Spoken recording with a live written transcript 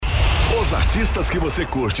Os artistas que você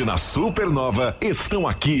curte na Supernova estão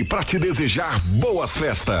aqui para te desejar boas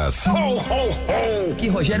festas. Ho, ho, ho! Aqui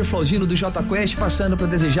Rogério Flauzino do J Quest passando para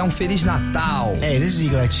desejar um Feliz Natal. Hey, this is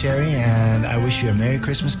Igor Cherry and I wish you a Merry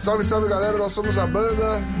Christmas. Salve, salve galera, nós somos a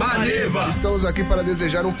banda Maneva. Estamos aqui para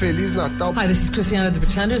desejar um Feliz Natal. Hi, this is Christiana the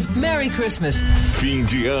Pretenders. Merry Christmas. Fim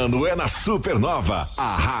de ano é na Supernova,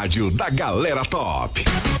 a rádio da galera top.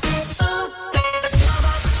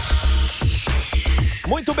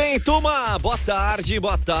 Muito bem, turma, boa tarde,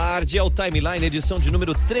 é o Timeline, edição de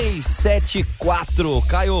número 374.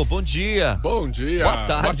 Caio, bom dia. Bom dia. Boa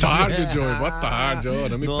tarde. Boa tarde, Joey, boa tarde.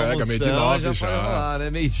 Não me pega, meio de 9 já. Falar,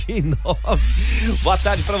 né? Meio de 9. Boa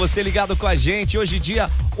tarde pra você ligado com a gente. Hoje, dia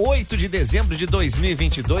 8 de dezembro de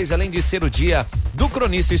 2022, além de ser o dia do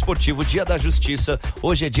cronista esportivo, dia da justiça,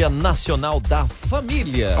 hoje é dia nacional da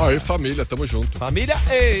família. Aí, família, tamo junto. Família,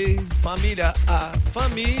 ei, família, a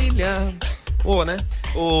família... né?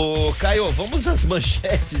 Caio, vamos às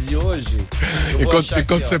manchetes de hoje.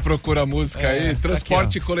 Enquanto você procura a música aí,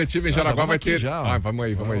 transporte aqui, coletivo em Jaraguá vai ter. Vamos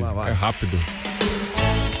aí. Lá, é rápido.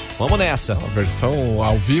 Vamos nessa. A versão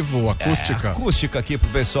ao vivo, acústica. Acústica aqui pro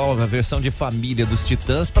pessoal, na versão de família dos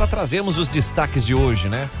Titãs, para trazermos os destaques de hoje,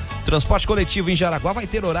 né? Transporte coletivo em Jaraguá vai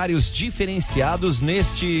ter horários diferenciados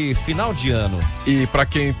neste final de ano. E para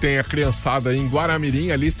quem tem a criançada em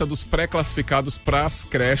Guaramirim, a lista dos pré-classificados para as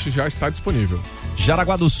creches já está disponível.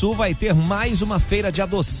 Jaraguá do Sul vai ter mais uma feira de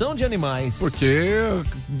adoção de animais. Porque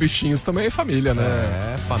bichinhos também é família, né?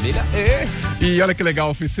 É, família E olha que legal,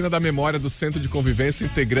 a oficina da memória do Centro de Convivência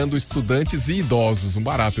integrando estudantes e idosos. Um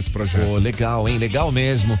barato esse projeto. Legal, hein? Legal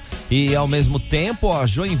mesmo. E ao mesmo tempo,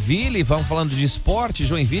 Joinville, vamos falando de esporte,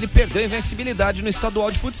 Joinville perdeu a invencibilidade no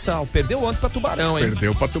estadual de futsal. Perdeu ontem pra Tubarão, hein?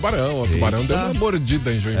 Perdeu pra Tubarão. O Tubarão deu uma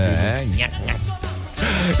mordida em Joinville.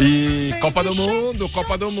 E Copa do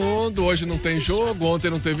Mundo, hoje não tem jogo, ontem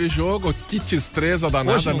não teve jogo, que tristeza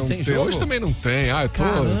danada, hoje não tem jogo? Hoje também não tem, eu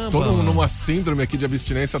tô numa síndrome aqui de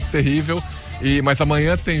abstinência terrível, mas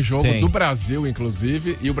amanhã tem jogo do Brasil,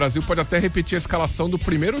 inclusive, e o Brasil pode até repetir a escalação do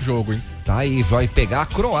primeiro jogo, hein? Tá aí, vai pegar a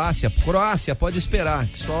Croácia, pode esperar,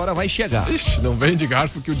 que sua hora vai chegar. Ixi, não vem de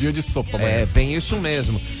garfo que o dia é de sopa amanhã. É, bem isso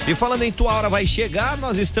mesmo. E falando em tua hora vai chegar,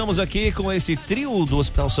 nós estamos aqui com esse trio do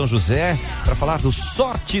Hospital São José para falar do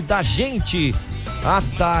Sorte da Gente. A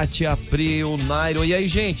Tati, a Pri, o Nairo. E aí,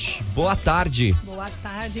 gente? Boa tarde. Boa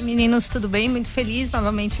tarde, meninos. Tudo bem? Muito feliz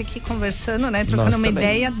novamente aqui conversando, né? Trocando uma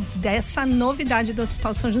ideia dessa novidade do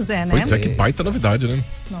Hospital São José, né? Pois é, que baita novidade, né?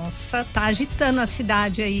 Nossa, tá agitando a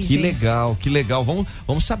cidade aí, que gente. Que legal.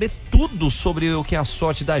 Vamos saber tudo sobre o que é a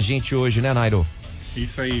Sorte da Gente hoje, né, Nairo?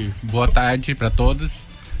 Isso aí. Boa tarde pra todos.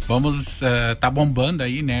 Vamos, tá bombando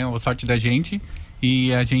aí, né? O Sorte da Gente.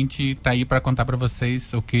 E a gente tá aí para contar para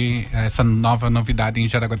vocês o que é essa nova novidade em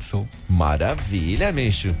Jaraguá do Sul. Maravilha,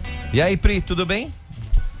 Micho. E aí, Pri, tudo bem?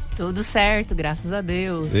 Tudo certo, graças a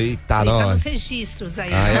Deus. Eita, nós. Tá nos registros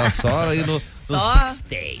aí. É só aí nos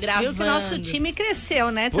backstage. Viu que o nosso time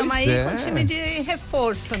cresceu, né? Estamos aí com time de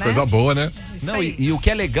reforço, né? Coisa boa, né? Não, e o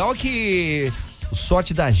que é legal é que o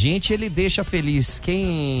Sorte da Gente, ele deixa feliz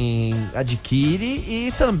quem adquire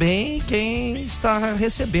e também quem está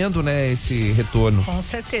recebendo, né, esse retorno. Com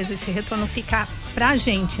certeza, esse retorno fica pra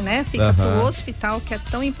gente, né? Fica pro hospital, que é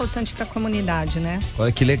tão importante pra comunidade, né?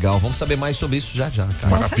 Olha que legal, vamos saber mais sobre isso já, cara.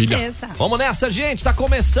 Maravilha. Com certeza. Vamos nessa, gente, tá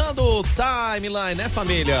começando o Timeline, né,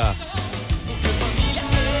 família?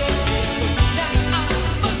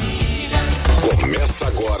 Começa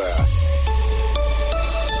agora.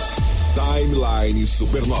 Timeline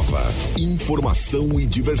Supernova. Informação e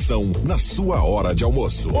diversão na sua hora de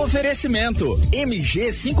almoço. Oferecimento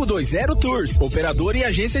MG 520 Tours, operador e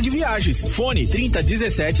agência de viagens. Fone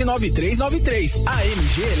 3017-9393. A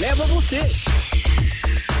MG leva você.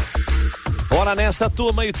 Bora nessa,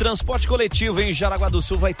 turma. E o transporte coletivo em Jaraguá do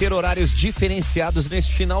Sul vai ter horários diferenciados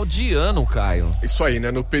neste final de ano, Caio. Isso aí,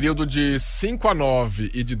 né? No período de 5 a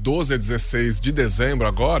 9 e de 12 a 16 de dezembro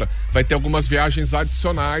agora, vai ter algumas viagens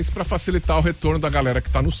adicionais para facilitar o retorno da galera que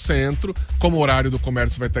está no centro. Como o horário do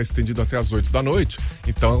comércio vai estar estendido até as 8 da noite,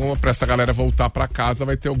 então para essa galera voltar para casa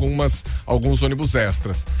vai ter alguns ônibus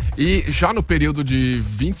extras. E já no período de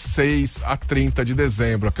 26 a 30 de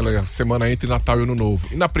dezembro, aquela semana entre Natal e Ano Novo,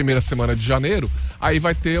 e na primeira semana de janeiro, aí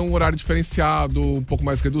vai ter um horário diferenciado, um pouco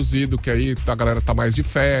mais reduzido, que aí a galera tá mais de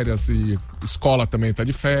férias e escola também tá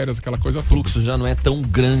de férias, aquela coisa. O fluxo já não é tão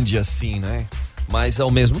grande assim, né? mas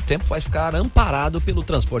ao mesmo tempo vai ficar amparado pelo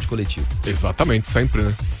transporte coletivo. Exatamente, sempre,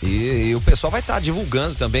 né? E o pessoal vai estar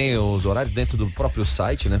divulgando também os horários dentro do próprio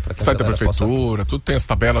site, né? Pra que site da prefeitura, tudo tem as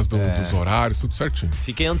tabelas dos horários, tudo certinho.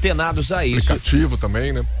 Fiquem antenados a isso. Aplicativo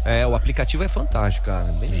também, né? O aplicativo é fantástico,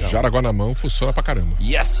 cara. Bem legal. Jaraguá na mão, funciona pra caramba.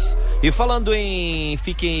 Yes! E falando em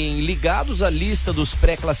fiquem ligados, a lista dos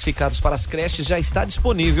pré-classificados para as creches já está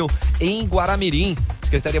disponível em Guaramirim. A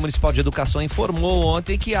Secretaria Municipal de Educação informou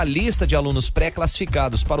ontem que a lista de alunos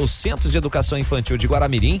pré-classificados para os Centros de Educação Infantil de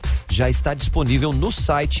Guaramirim já está disponível no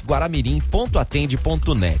site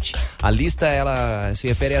guaramirim.atende.net. A lista, ela se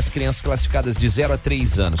refere às crianças classificadas de 0 a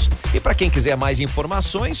 3 anos. E para quem quiser mais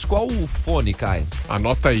informações, qual o fone, Caio?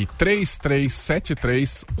 Anota aí,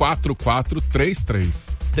 3373-4433.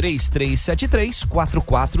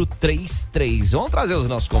 3373-4433. Vamos trazer os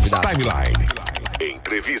nossos convidados. Timeline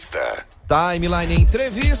Entrevista. Timeline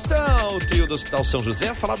Entrevista, o trio do Hospital São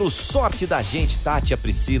José, falar do Sorte da Gente, Tati, a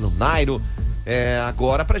Priscila, o Nairo.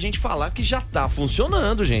 Agora pra gente falar que já tá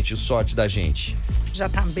funcionando, gente, o Sorte da Gente. Já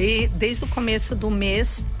tá desde o começo do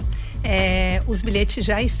mês. Os bilhetes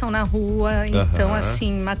já estão na rua, então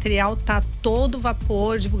assim, material tá todo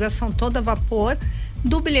vapor, divulgação toda vapor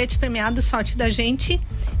do bilhete premiado Sorte da Gente,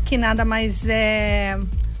 que nada mais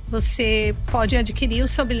você pode adquirir o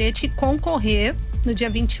seu bilhete e concorrer no dia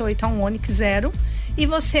 28 a um Onix Zero, e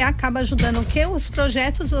você acaba ajudando o quê? Os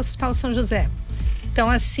projetos do Hospital São José. Então,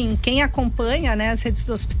 assim, quem acompanha, né, as redes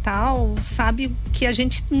do hospital sabe que a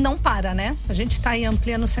gente não para, né? A gente está aí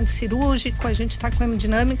ampliando o centro cirúrgico, a gente está com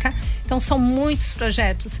hemodinâmica, então são muitos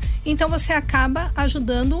projetos. Então, você acaba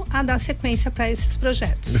ajudando a dar sequência para esses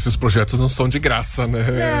projetos. Esses projetos não são de graça, né,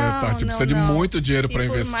 Tati? Precisa de muito dinheiro para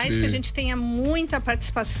investir. Por mais que a gente tenha muita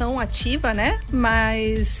participação ativa, né?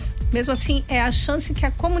 Mas, mesmo assim, é a chance que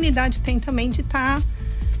a comunidade tem também de estar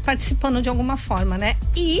participando de alguma forma, né?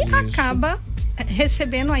 E acaba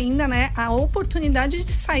recebendo ainda, né, a oportunidade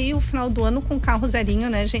de sair o final do ano com um carro zerinho,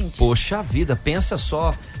 né, gente? Poxa vida, pensa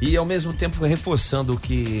só. E ao mesmo tempo reforçando o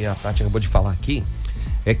que a Tati acabou de falar aqui,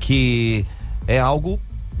 é que é algo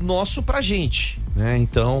nosso pra gente, né?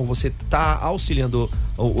 Então você tá auxiliando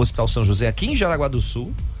o Hospital São José aqui em Jaraguá do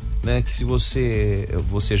Sul, né? Que se você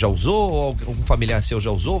já usou, ou algum familiar seu já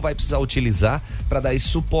usou, vai precisar utilizar para dar esse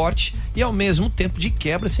suporte, e ao mesmo tempo de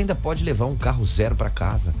quebra você ainda pode levar um carro zero para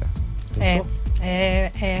casa, cara. Pensou?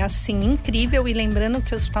 É assim, incrível. E lembrando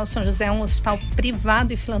que o Hospital São José é um hospital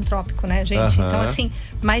privado e filantrópico, né, gente? Então, assim,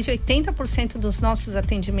 mais de 80% dos nossos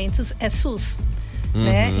atendimentos é SUS,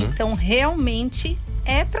 né? Então, realmente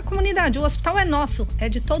é pra comunidade. O hospital é nosso, é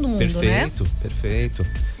de todo mundo, perfeito, né? Perfeito.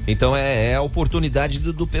 Então, é a oportunidade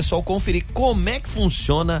do pessoal conferir como é que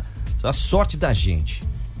funciona a Sorte da Gente.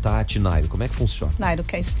 Tati, Nairo, como é que funciona? Nairo,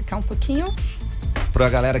 quer explicar um pouquinho? Pra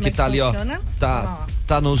galera que tá ali, funciona?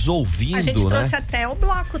 Tá nos ouvindo, a gente trouxe né? até o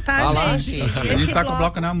bloco, tá, gente? A gente tá com o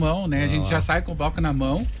bloco na mão, né? A gente já sai com o bloco na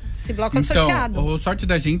mão. Esse bloco é sorteado. O Sorte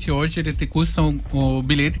da Gente hoje, ele custa o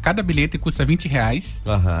bilhete, cada bilhete custa R$20,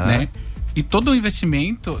 né? E todo o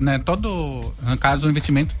investimento, né? No caso, o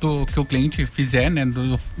investimento que o cliente fizer, né?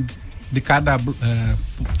 De cada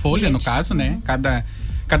folha, bilhete, no caso, né?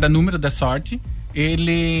 Cada número da sorte,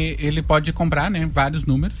 ele pode comprar, né? Vários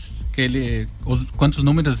números. Quantos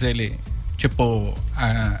números ele... Tipo,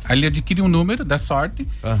 ele adquire um número da sorte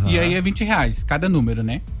e aí é R$20 cada número,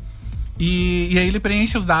 né? E aí ele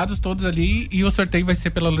preenche os dados todos ali e o sorteio vai ser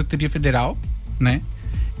pela Loteria Federal, né?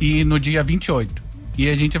 E no dia 28. E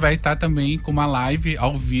a gente vai estar também com uma live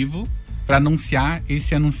ao vivo para anunciar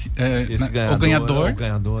o ganhador.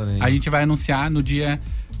 A gente vai anunciar no dia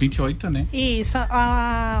 28, né? Isso,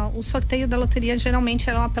 o sorteio da loteria geralmente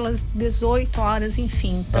é lá pelas 18 horas,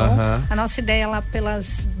 enfim. Então, a nossa ideia é lá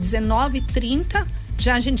pelas 19h30,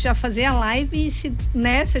 a gente já fazer a live e se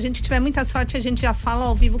a gente tiver muita sorte, a gente já fala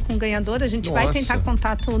ao vivo com o ganhador, a gente vai tentar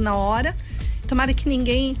contato na hora. Tomara que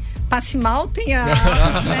ninguém passe mal, tenha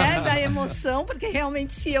da emoção, porque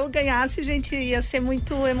realmente se eu ganhasse, gente, ia ser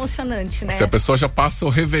muito emocionante, né? Se a pessoa já passa o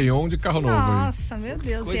Réveillon de carro novo. Nossa, meu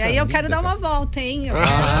Deus. Coisa e aí eu quero dar uma volta, hein?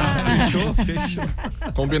 Fechou.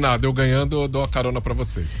 Combinado, eu ganhando, eu dou a carona pra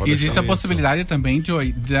vocês. Existe a possibilidade também,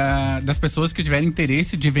 Joey, das pessoas que tiverem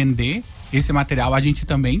interesse de vender esse material. A gente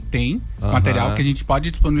também tem material que a gente pode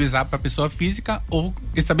disponibilizar para pessoa física ou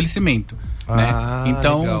estabelecimento, né?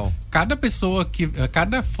 Então, legal.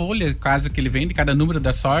 Cada folha, caso que ele vende, cada número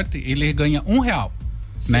da sorte, ele ganha R$1,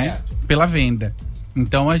 né? Pela venda.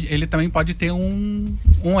 Então ele também pode ter um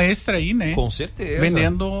extra aí, né? Com certeza.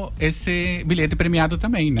 Vendendo esse bilhete premiado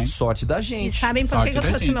também, né? Sorte da Gente. E sabem por que eu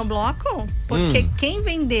trouxe meu bloco? Porque quem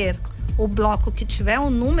vender o bloco que tiver um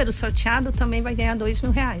número sorteado também vai ganhar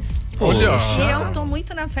R$2.000. Olha! E eu tô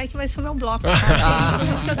muito na fé que vai ser o meu bloco, tá, gente? Por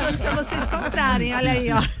isso que eu trouxe pra vocês comprarem, olha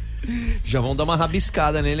aí, ó. Já vão dar uma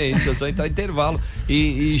rabiscada nele aí, deixa eu só entrar em intervalo.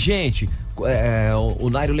 E gente, o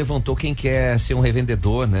Nairo levantou quem quer ser um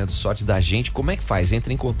revendedor, né, do Sorte da Gente. Como é que faz?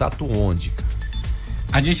 Entra em contato onde, cara?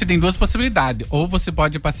 A gente tem duas possibilidades. Ou você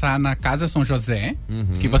pode passar na Casa São José,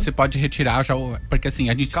 que você pode retirar já. Porque assim,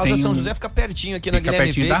 a gente Casa São José fica pertinho aqui na Guilherme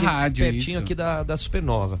pertinho Veiga, da rádio. pertinho aqui da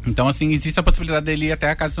Supernova. Então, assim, existe a possibilidade dele ir até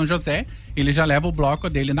a Casa São José, ele já leva o bloco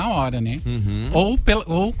dele na hora, né? Ou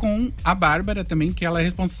com a Bárbara também, que ela é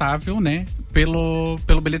responsável, né, pelo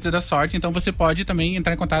bilhete da sorte. Então você pode também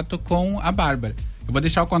entrar em contato com a Bárbara. Eu vou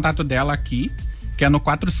deixar o contato dela aqui, que é no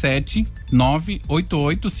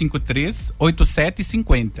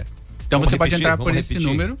 47988538750. Então você pode entrar por esse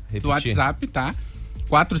número do WhatsApp, tá?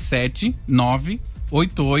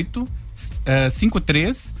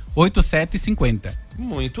 47988538750.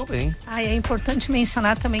 Muito bem. É importante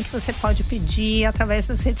mencionar também que você pode pedir através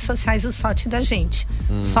das redes sociais o Sorte da Gente.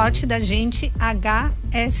 Sorte da Gente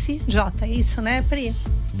HSJ. É isso, né, Pri?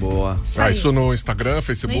 Boa. Isso no Instagram,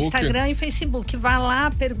 Facebook? No Instagram e Facebook. Vá lá,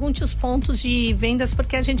 pergunte os pontos de vendas,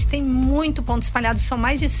 porque a gente tem muito ponto espalhado. São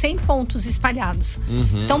mais de 100 pontos espalhados.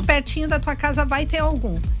 Então, pertinho da tua casa vai ter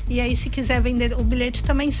algum. E aí, se quiser vender o bilhete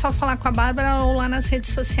também, só falar com a Bárbara ou lá nas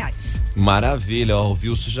redes sociais. Maravilha, ó, o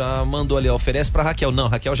Wilson já mandou ali, ó, oferece pra Raquel. Não,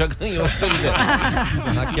 Raquel já ganhou.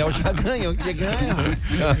 Raquel já ganhou, que ganha.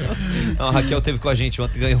 Não, a Raquel teve com a gente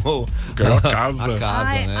ontem, ganhou a casa. A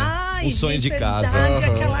casa, né? O sonho de casa.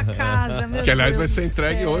 Aquela casa, meu que aliás Deus vai ser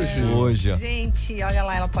entregue hoje. Hoje, ó. Gente, olha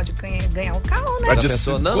lá, ela pode ganhar o carro, né?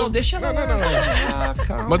 Não, deixa ela.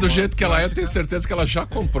 Não. Mas do jeito que ela é, eu tenho certeza que ela já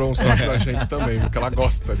comprou um Sorte da Gente também, porque ela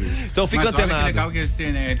gosta ali. Então fica antenado. Olha que legal que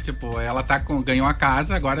esse, né? Tipo, ela ganhou a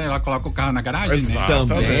casa, agora ela coloca o carro na garagem, né?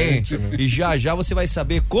 Também. E já você vai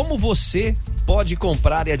saber como você pode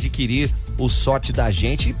comprar e adquirir o Sorte da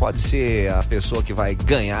Gente, e pode ser a pessoa que vai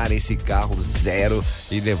ganhar esse carro zero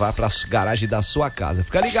e levar pra garagem da sua casa.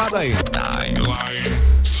 Fica ligado aí. Timeline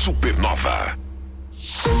Supernova.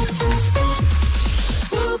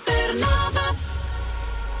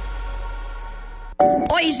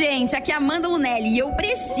 Oi, gente, aqui é a Amanda Lunelli e eu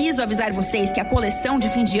preciso avisar vocês que a coleção de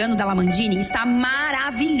fim de ano da Lamandini está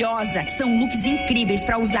maravilhosa. São looks incríveis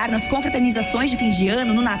para usar nas confraternizações de fim de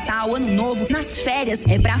ano, no Natal, Ano Novo, nas férias.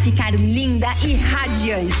 É pra ficar linda e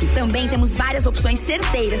radiante. Também temos várias opções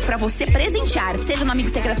certeiras para você presentear, seja no amigo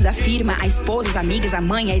secreto da firma, a esposa, as amigas, a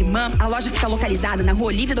mãe, a irmã. A loja fica localizada na Rua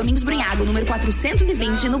Olívia Domingos Brunhago, número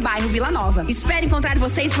 420, no bairro Vila Nova. Espero encontrar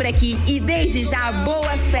vocês por aqui e desde já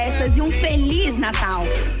boas festas e um Feliz Natal.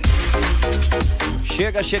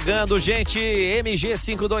 Chegando, gente.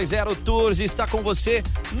 MG520 Tours está com você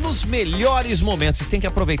nos melhores momentos. E tem que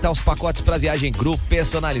aproveitar os pacotes para viagem em grupo,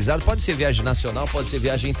 personalizado. Pode ser viagem nacional, pode ser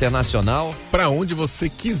viagem internacional. Para onde você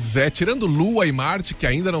quiser. Tirando Lua e Marte, que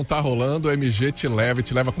ainda não tá rolando, o MG te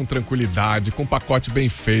leva com tranquilidade, com um pacote bem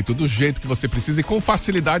feito, do jeito que você precisa e com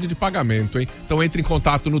facilidade de pagamento, hein? Então entre em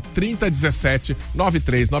contato no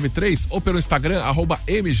 3017-9393 ou pelo Instagram,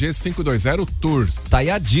 @MG520 Tours. Tá aí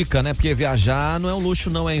a dica, né? Porque viajar não é um luxo,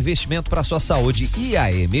 não, é investimento para sua saúde. E a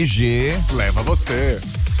MG leva você.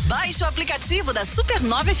 Baixe o aplicativo da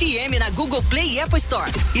Supernova FM na Google Play e Apple Store.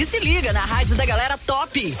 E se liga na rádio da galera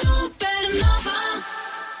top. Supernova.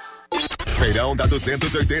 Feirão da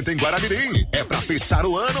 280 em Guaramirim. É pra fechar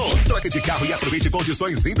o ano. Troque de carro e aproveite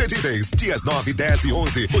condições imperdíveis. Dias 9, 10 e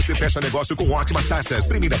 11. Você fecha negócio com ótimas taxas.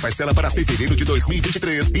 Primeira parcela para fevereiro de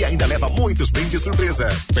 2023. E ainda leva muitos brindes surpresa.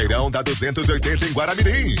 Feirão da 280 em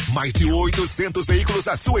Guaramirim. Mais de 800 veículos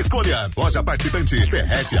à sua escolha. Loja participante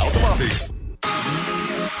Ferret Automóveis.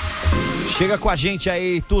 Chega com a gente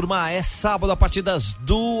aí, turma. É sábado a partir das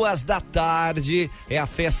 2h. É a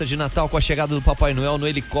festa de Natal com a chegada do Papai Noel no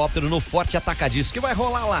helicóptero no Forte Atacadista. Que vai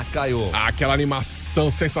rolar lá, Caio? Aquela animação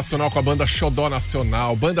sensacional com a banda Xodó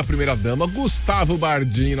Nacional, banda Primeira Dama, Gustavo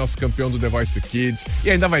Bardim, nosso campeão do The Voice Kids. E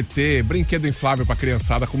ainda vai ter brinquedo inflável pra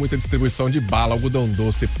criançada com muita distribuição de bala, algodão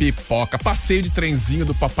doce, pipoca, passeio de trenzinho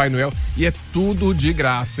do Papai Noel. E é tudo de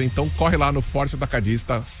graça. Então corre lá no Forte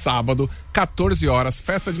Atacadista, sábado, 14 horas,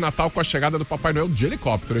 festa de Natal com a chegada do Papai Noel de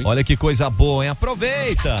helicóptero, hein? Olha que coisa boa, hein?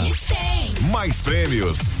 Aproveita! Mais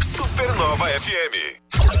prêmios. Supernova FM.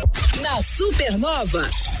 Na Supernova,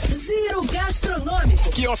 Giro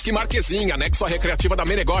Gastronômico. Quiosque Marquezinha, anexo à recreativa da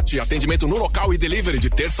Menegote. Atendimento no local e delivery de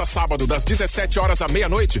terça a sábado, das 17 horas à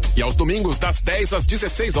meia-noite. E aos domingos, das 10 às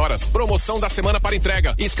 16 horas. Promoção da semana para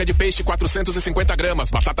entrega. Isca de peixe 450 gramas,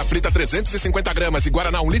 batata frita 350 gramas e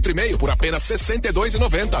Guaraná 1,5 litro por apenas R$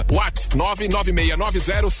 62,90. WhatsApp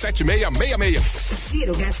 996907666.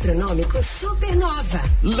 Giro Gastronômico Supernova.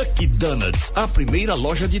 Lucky Donuts, a primeira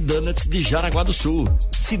loja de donuts de Jaraguá do Sul.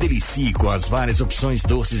 Se delicie com as várias opções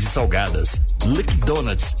doces e salgadas. Lucky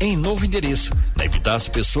Donuts em novo endereço, na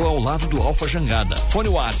Epitácio Pessoa, ao lado do Alfa Jangada. Fone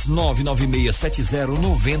WhatsApp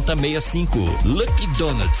 996709065. Lucky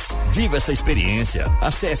Donuts, viva essa experiência.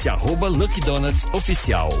 Acesse @Lucky Donuts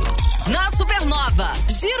Oficial. Na Supernova,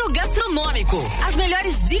 Giro Gastronômico. As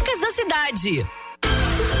melhores dicas da cidade.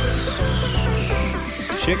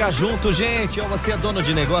 Chega junto, gente. Ó, você é dono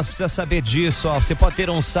de negócio, precisa saber disso. Ó, você pode ter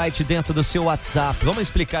um site dentro do seu WhatsApp. Vamos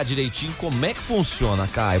explicar direitinho como é que funciona,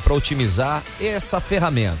 Caio, para otimizar essa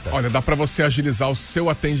ferramenta. Olha, dá para você agilizar o seu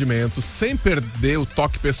atendimento sem perder o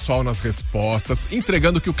toque pessoal nas respostas,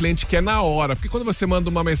 entregando o que o cliente quer na hora. Porque quando você manda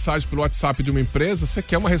uma mensagem pelo WhatsApp de uma empresa, você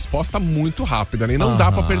quer uma resposta muito rápida, né? E não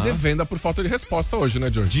dá para perder venda por falta de resposta hoje,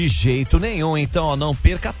 né, Jorge? De jeito nenhum. Então, ó, não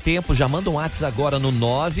perca tempo. Já manda um WhatsApp agora no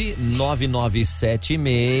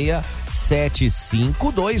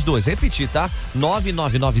 999767522. Repetir, tá?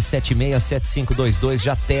 999767522.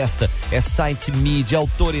 Já testa. É Site Media,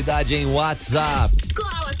 autoridade em WhatsApp.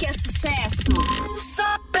 Cola que é sucesso.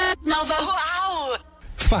 Supernova. Uau!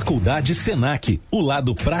 Faculdade Senac, o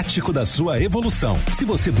lado prático da sua evolução. Se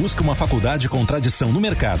você busca uma faculdade com tradição no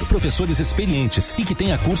mercado, professores experientes e que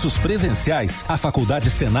tenha cursos presenciais, a Faculdade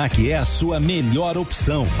Senac é a sua melhor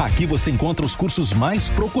opção. Aqui você encontra os cursos mais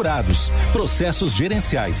procurados: processos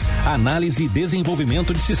gerenciais, análise e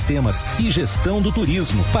desenvolvimento de sistemas e gestão do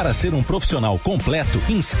turismo. Para ser um profissional completo,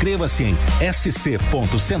 inscreva-se em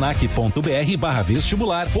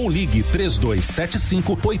sc.senac.br/vestibular ou ligue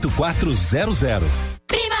 3275-8400.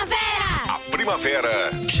 A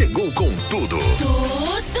primavera chegou com tudo.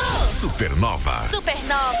 Supernova.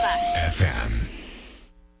 Supernova FM.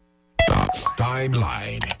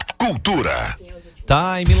 Timeline Cultura.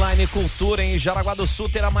 Timeline Cultura em Jaraguá do Sul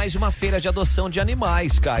terá mais uma feira de adoção de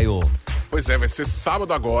animais, Caio. Pois é, vai ser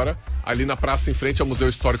sábado agora, ali na praça em frente ao Museu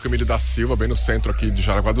Histórico Emílio da Silva, bem no centro aqui de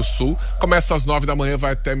Jaraguá do Sul. Começa às 9 da manhã,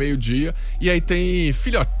 vai até meio-dia. E aí tem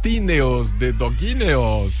filhotinhos de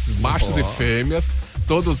doguinhos, machos e fêmeas,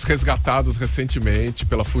 todos resgatados recentemente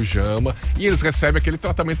pela Fujama. E eles recebem aquele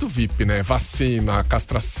tratamento VIP, né? Vacina,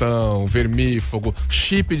 castração, vermífugo,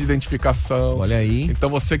 chip de identificação. Olha aí. Então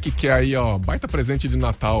você que quer aí, ó, baita presente de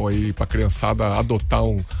Natal aí pra criançada adotar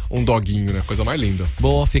um doguinho, né? Coisa mais linda.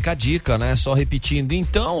 Bom, fica a dica, né? Só repetindo,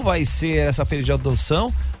 então vai ser essa feira de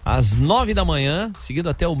adoção às 9 da manhã, seguido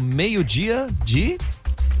até o meio-dia de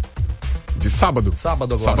sábado.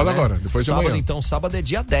 Sábado agora, Sábado né? agora, depois sábado, de amanhã. Então, sábado é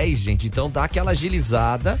dia 10, gente. Então dá aquela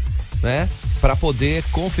agilizada, né? Pra poder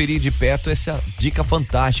conferir de perto essa dica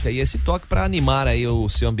fantástica e esse toque pra animar aí o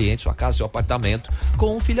seu ambiente, sua casa, seu apartamento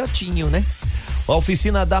com um filhotinho, né? A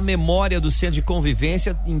oficina da memória do Centro de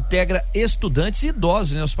Convivência integra estudantes e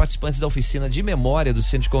idosos, né? Os participantes da oficina de memória do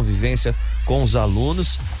Centro de Convivência com os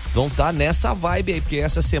alunos vão estar nessa vibe aí, porque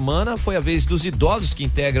essa semana foi a vez dos idosos que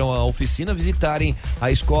integram a oficina visitarem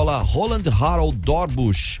a escola Roland Harold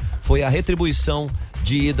Dorbush. Foi a retribuição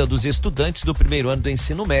de ida dos estudantes do primeiro ano do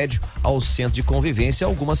ensino médio ao Centro de Convivência há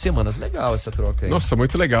algumas semanas. Legal essa troca aí. Nossa,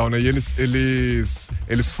 muito legal, né? E eles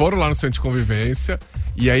foram lá no Centro de Convivência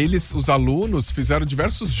e aí os alunos fizeram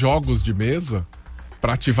diversos jogos de mesa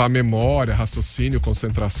para ativar a memória, raciocínio,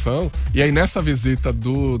 concentração. E aí nessa visita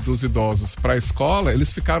dos idosos para a escola,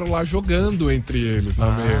 eles ficaram lá jogando entre eles na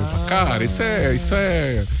mesa. Cara, isso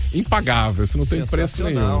é impagável, isso não tem preço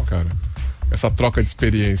nenhum, cara. Essa troca de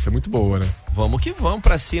experiência é muito boa, né? Vamos que vamos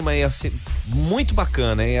pra cima aí, assim, muito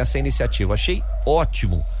bacana, hein, essa iniciativa, achei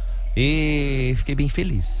ótimo e fiquei bem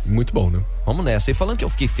feliz. Muito bom, né? Vamos nessa, e falando que eu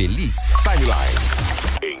fiquei feliz.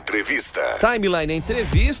 Timeline Entrevista. Timeline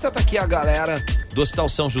Entrevista, tá aqui a galera do Hospital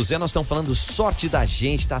São José, nós estamos falando Sorte da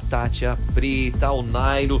Gente, tá a Tati, a Pri, tá o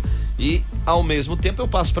Nairo, e ao mesmo tempo eu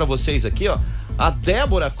passo pra vocês aqui, ó, a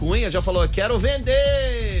Débora Cunha já falou, quero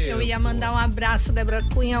vender! Eu ia mandar um abraço, Débora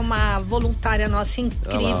Cunha, uma voluntária nossa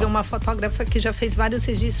incrível, uma fotógrafa que já fez vários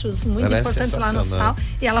registros muito importantes lá no hospital.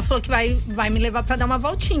 E ela falou que vai me levar pra dar uma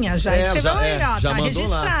voltinha. Já escreveu aí, ó. Tá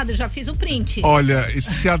registrado, já fiz o print. Olha, e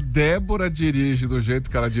se a Débora dirige do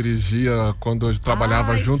jeito que ela dirigia quando eu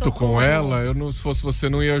trabalhava junto com ela, eu não, se fosse você,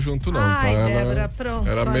 não ia junto, não. Ai, tá? Débora, pronto.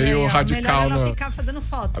 Era meio radical. Melhor ela ficar fazendo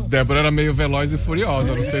foto. A Débora era meio veloz e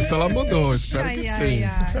furiosa. Não sei se ela mudou, espero que sim.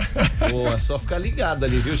 Boa, só ficar ligado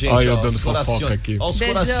ali, viu, gente? Olha eu dando fofoca aqui. Olha os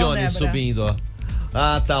corações subindo, ó.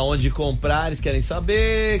 Ah, tá, onde comprar, eles querem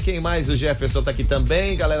saber. Quem mais? O Jefferson tá aqui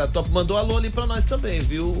também. Galera top, mandou alô ali pra nós também,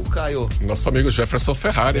 viu, Caio? Nosso amigo Jefferson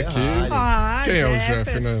Ferrari aqui. Quem é o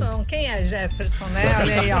Jeff, né? Quem é Jefferson, né?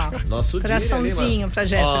 Olha aí, ó. Nosso coraçãozinho pra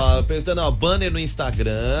Jefferson. Ó, perguntando, ó, banner no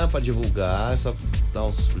Instagram pra divulgar, só dar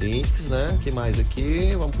uns links, né? Que mais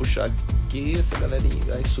aqui? Vamos puxar aqui, essa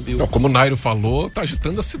galerinha aí subiu. Não, como o Nairo falou, tá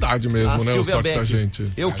agitando a cidade mesmo, né? Silvia O Sorte da Gente.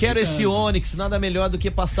 Eu quero esse Onix, nada melhor do que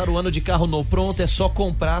passar o ano de carro novo. Pronto, é só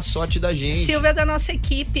comprar a Sorte da Gente. Silvia é da nossa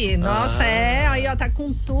equipe. Nossa, aí ó, tá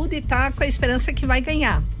com tudo e tá com a esperança que vai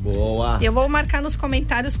ganhar. Boa. Eu vou marcar nos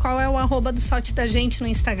comentários qual é o @ do Sorte da Gente no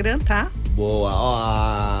Instagram, tá? Boa. Ó,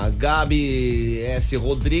 a Gabi S.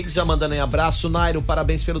 Rodrigues já mandando aí abraço. Nairo,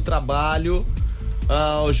 parabéns pelo trabalho.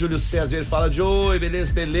 O Júlio César fala, Joey,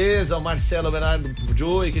 beleza. O Marcelo Bernardo,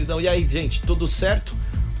 Joey, queridão. E aí, gente, tudo certo?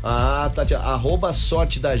 Tati, @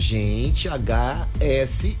 Sorte da Gente,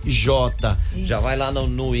 HSJ. Isso. Já vai lá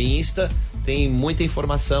no Insta, tem muita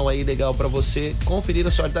informação aí legal pra você conferir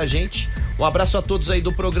a Sorte da Gente. Um abraço a todos aí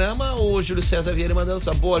do programa. O Júlio César Vieira mandando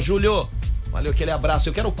essa boa, Júlio. Valeu, aquele abraço.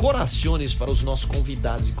 Eu quero corações para os nossos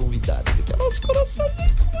convidados e convidadas. Eu quero os corações.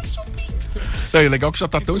 É legal que já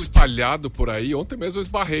tá tão espalhado por aí. Ontem mesmo eu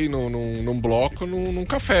esbarrei num bloco, num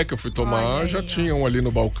café que eu fui tomar. Já tinha um ali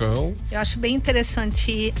no balcão. Eu acho bem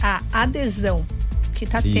interessante a adesão que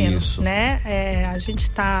tá tendo, né? A gente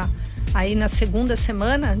tá aí na segunda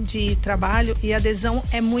semana de trabalho e a adesão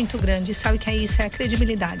é muito grande. E sabe que é isso? É a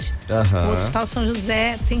credibilidade. O Hospital São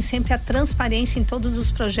José tem sempre a transparência em todos os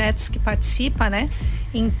projetos que participa, né?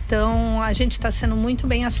 Então a gente está sendo muito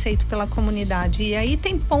bem aceito pela comunidade. E aí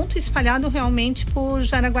tem ponto espalhado realmente por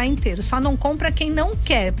Jaraguá inteiro. Só não compra quem não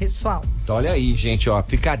quer, pessoal. Olha aí, gente, ó,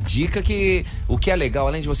 fica a dica que o que é legal,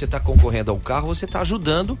 além de você estar concorrendo ao carro, você está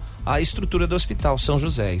ajudando a estrutura do Hospital São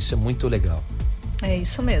José. Isso é muito legal. É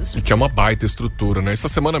isso mesmo. E que é uma baita estrutura, né? Essa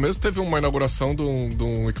semana mesmo teve uma inauguração de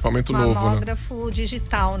um equipamento novo, né? Mamógrafo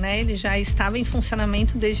digital, né? Ele já estava em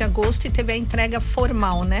funcionamento desde agosto e teve a entrega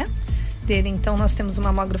formal, né? Dele. Então nós temos um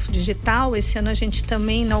mamógrafo digital. Esse ano a gente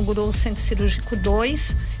também inaugurou o Centro Cirúrgico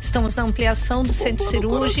 2. Estamos na ampliação do Centro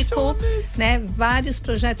Cirúrgico, né? Vários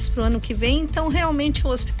projetos para o ano que vem. Então realmente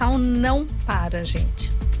o hospital não para,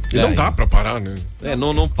 gente. E não dá pra parar, né?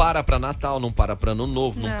 Não para pra Natal, não para pra Ano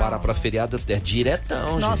Novo, não para pra feriado, é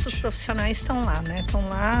diretão, Nossos profissionais estão lá, né? Estão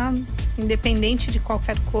lá, independente de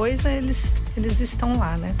qualquer coisa, eles estão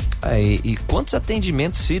lá, né? E quantos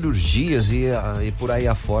atendimentos, cirurgias e por aí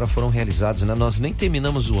afora foram realizados, né? Nós nem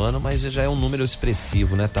terminamos o ano, mas já é um número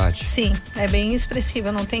expressivo, né, Tati? Sim, é bem expressivo.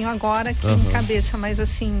 Eu não tenho agora aqui em cabeça, mas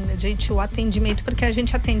assim, gente, o atendimento, porque a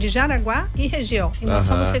gente atende Jaraguá e região. E nós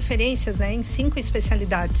somos referências, né, em 5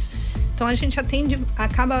 especialidades. Então a gente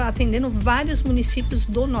acaba atendendo vários municípios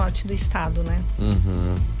do norte do estado, né?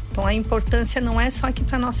 Então a importância não é só aqui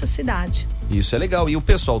para nossa cidade. Isso é legal. E o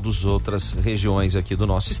pessoal das outras regiões aqui do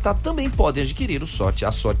nosso estado também podem adquirir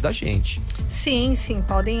a Sorte da Gente. Sim,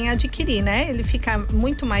 podem adquirir, né? Ele fica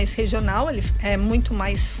muito mais regional, ele é muito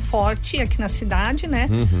mais forte aqui na cidade, né?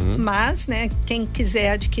 Mas, né, quem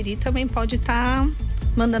quiser adquirir também pode estar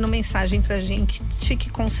mandando mensagem pra gente, que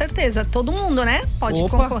com certeza todo mundo, né, pode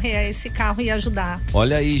concorrer a esse carro e ajudar.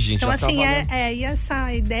 Olha aí, gente. Então assim, e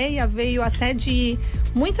essa ideia veio até de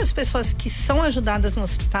muitas pessoas que são ajudadas no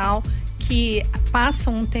hospital, que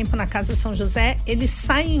passam um tempo na Casa São José, eles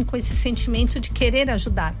saem com esse sentimento de querer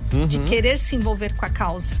ajudar, de querer se envolver com a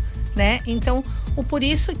causa, né? Então, por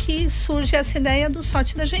isso que surge essa ideia do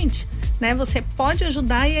Sorte da Gente, né? Você pode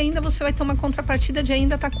ajudar e ainda você vai ter uma contrapartida de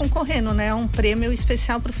ainda estar concorrendo, né? Um prêmio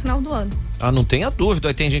especial pro final do ano. Não tenha dúvida.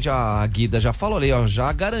 Aí tem gente, a Guida já falou ali, ó,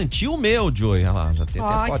 já garantiu o meu, Joey. Olha lá, já tem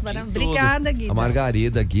até fotinho. Obrigada, Guida. A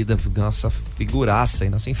Margarida, Guida, nossa figuraça aí,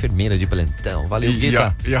 nossa enfermeira de plantão. Valeu,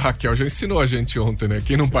 Guida. E a Raquel já ensinou a gente ontem, né?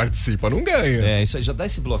 Quem não participa não ganha. Isso aí, já dá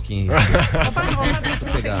esse bloquinho.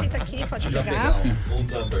 Aqui, pode pegar.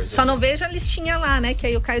 Só não veja a listinha lá, né? Que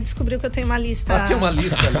aí o Caio descobriu que eu tenho uma lista. Tem uma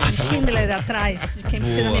lista ali. Schindler atrás, de quem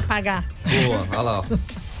precisa me pagar. Boa, olha lá, ó.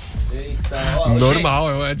 Eita,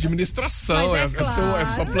 normal, é administração, é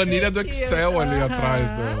só planilha do Excel ali atrás.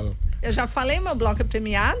 Eu já falei, meu bloco é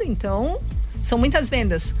premiado, então São muitas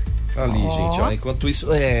vendas. Ali, gente, ó, enquanto isso,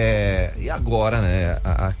 e agora, né,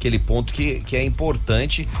 aquele ponto que é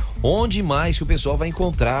importante, onde mais que o pessoal vai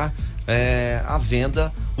encontrar a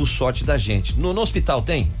venda, o Sorte da Gente? No hospital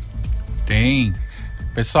tem? Tem.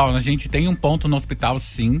 Pessoal, a gente tem um ponto no hospital,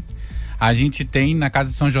 sim. A gente tem na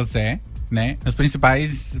Casa São José, né, os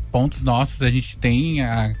principais pontos nossos, a gente tem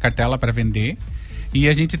a cartela para vender. E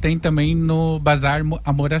a gente tem também no Bazar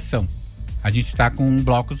Amoração. A gente está com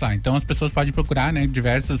blocos lá. Então as pessoas podem procurar, né,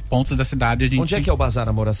 diversos pontos da cidade. Onde é que é o Bazar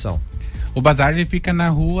Amoração? O bazar ele fica na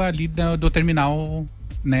rua ali do terminal,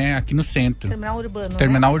 né, aqui no centro. Terminal urbano.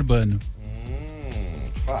 Terminal urbano.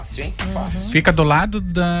 Fácil, hein? Fácil. Fica do lado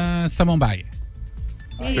da Samambaia.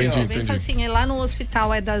 Isso, bem facinho. Lá no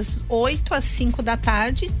hospital é das 8 às 5 da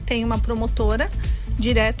tarde. Tem uma promotora.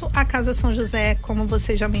 Direto à Casa São José, como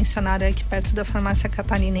vocês já mencionaram, é aqui perto da farmácia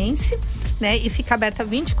catarinense, né? E fica aberta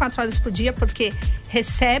 24 horas por dia, porque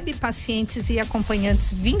recebe pacientes e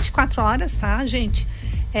acompanhantes 24 horas, tá, gente?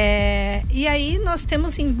 E aí nós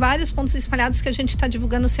temos em vários pontos espalhados que a gente está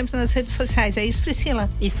divulgando sempre nas redes sociais. É isso, Priscila?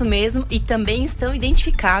 Isso mesmo, e também estão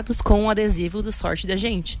identificados com o adesivo do Sorte da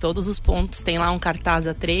Gente. Todos os pontos tem lá um cartaz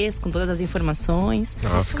A3 com todas as informações.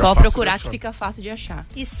 Só procurar que fica fácil de achar.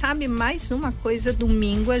 E sabe mais uma coisa?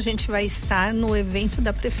 Domingo a gente vai estar no evento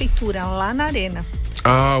da prefeitura, lá na Arena.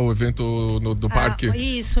 O evento do parque?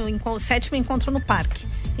 Isso, o 7º encontro no parque.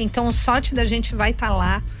 Então o Sorte da Gente vai estar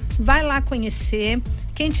lá. Vai lá conhecer.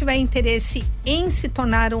 Quem tiver interesse em se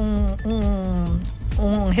tornar um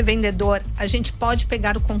revendedor, a gente pode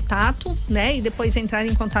pegar o contato, né? E depois entrar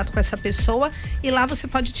em contato com essa pessoa. E lá você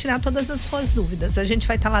pode tirar todas as suas dúvidas. A gente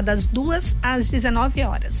vai estar lá das 2 às 19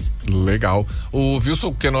 horas. Legal. O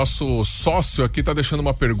Wilson, que é nosso sócio aqui, tá deixando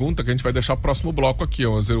uma pergunta que a gente vai deixar pro próximo bloco aqui.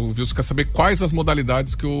 Ó. O Wilson quer saber quais as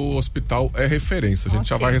modalidades que o hospital é referência. A gente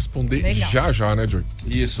já vai responder já, né, Joey?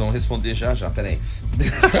 Isso, vamos responder já. Peraí.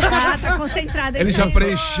 Tá concentrado. Ele já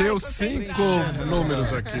preencheu 5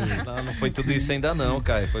 números aqui. Não foi tudo isso ainda não,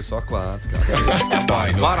 Caio. Foi só 4, cara.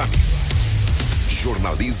 Bora!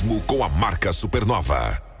 Jornalismo com a marca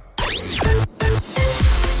Supernova.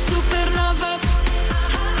 Supernova,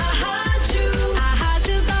 a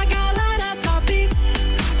rádio da galera top.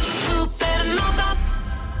 Supernova.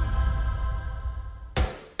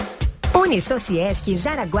 Unisociesc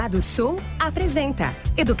Jaraguá do Sul apresenta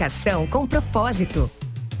Educação com Propósito.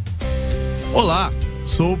 Olá,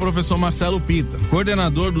 sou o professor Marcelo Pita,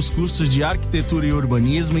 coordenador dos cursos de Arquitetura e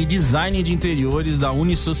Urbanismo e Design de Interiores da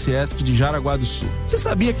Unisociesc de Jaraguá do Sul. Você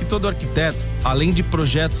sabia que todo arquiteto, além de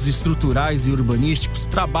projetos estruturais e urbanísticos,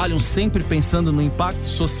 trabalham sempre pensando no impacto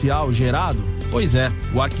social gerado? Pois é,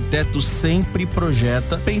 o arquiteto sempre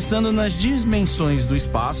projeta pensando nas dimensões do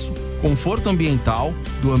espaço, conforto ambiental,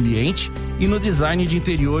 do ambiente e no design de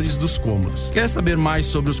interiores dos cômodos. Quer saber mais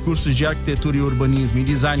sobre os cursos de Arquitetura e Urbanismo e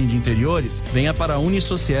Design de Interiores? Venha para a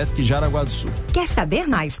Unisociesc Jaraguá do Sul. Quer saber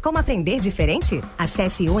mais como aprender diferente?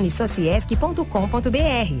 Acesse unisociesc.com.br.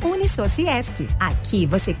 Unisociesc. Aqui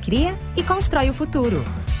você cria e constrói o futuro.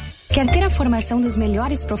 Quer ter a formação dos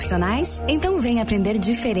melhores profissionais? Então vem aprender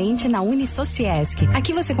diferente na Unisociesc.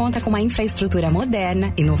 Aqui você conta com uma infraestrutura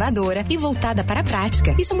moderna, inovadora e voltada para a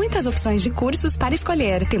prática. E são muitas opções de cursos para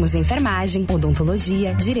escolher. Temos enfermagem,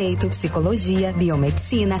 odontologia, direito, psicologia,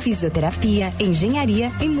 biomedicina, fisioterapia, engenharia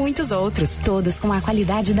e muitos outros. Todos com a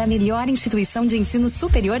qualidade da melhor instituição de ensino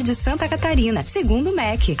superior de Santa Catarina, segundo o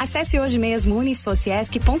MEC. Acesse hoje mesmo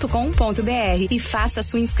unisociesc.com.br e faça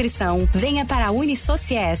sua inscrição. Venha para a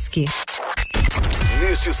Unisociesc.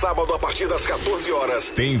 Neste sábado, a partir das 14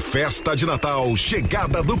 horas, tem festa de Natal,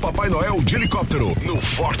 chegada do Papai Noel de helicóptero no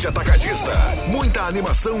Forte Atacadista. Muita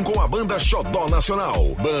animação com a banda Xodó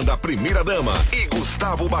Nacional, banda Primeira Dama e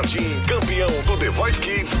Gustavo Bardim, campeão do The Voice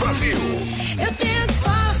Kids Brasil. Eu tento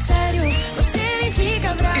falar sério, você nem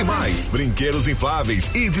fica bravo. E mais, brinquedos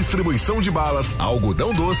infláveis e distribuição de balas,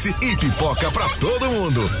 algodão doce e pipoca pra todo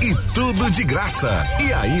mundo. E tudo de graça.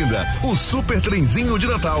 E ainda, o super trenzinho de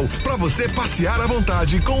Natal pra você passear à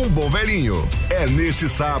vontade com o bom velhinho. É neste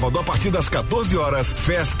sábado, a partir das 14 horas,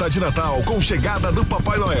 festa de Natal com chegada do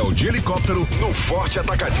Papai Noel de helicóptero no Forte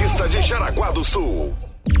Atacadista de Jaraguá do Sul.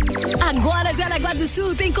 Agora Jaraguá do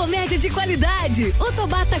Sul tem comédia de qualidade. O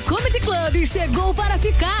Tobata Comedy Club chegou para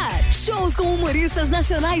ficar. Shows com humoristas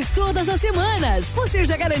nacionais todas as semanas. Você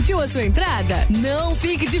já garantiu a sua entrada? Não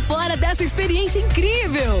fique de fora dessa experiência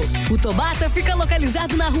incrível. O Tobata fica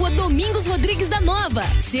localizado na rua Domingos Rodrigues da Nova,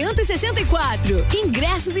 164.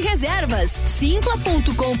 Ingressos e reservas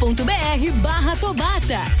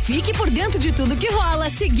simpla.com.br/Tobata. Fique por dentro de tudo que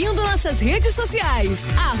rola seguindo nossas redes sociais.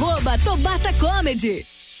 @Tobata Comedy.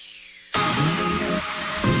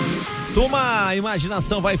 Turma, a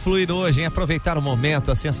imaginação vai fluir hoje, hein? Aproveitar o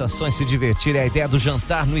momento, as sensações, se divertir, é a ideia do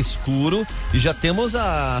jantar no escuro. E já temos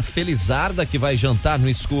a Felizarda que vai jantar no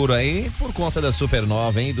escuro aí por conta da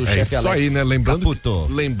Supernova, hein? Do chefe Alex. É isso aí, né?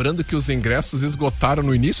 Lembrando que os ingressos esgotaram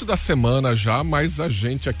no início da semana já, mas a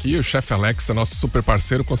gente aqui, o chefe Alex, nosso super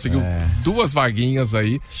parceiro, conseguiu 2 vaguinhas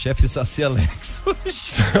aí. Chefe Saci Alex.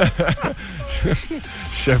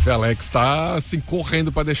 Chefe Alex tá assim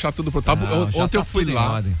correndo pra deixar tudo pronto.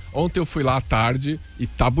 Ontem eu fui lá à tarde e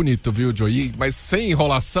tá bonito, viu, Joey? Mas sem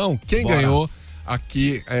enrolação, quem ganhou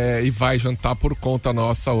aqui e vai jantar por conta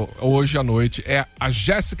nossa hoje à noite é a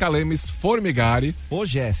Jéssica Lemes Formigari. Ô,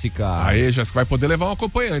 Jéssica. Aí, Jéssica, vai poder levar um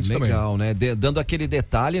acompanhante também. Legal, né? Dando aquele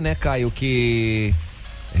detalhe, né, Caio, que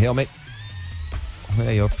realmente...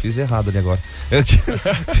 Eu fiz errado ali agora.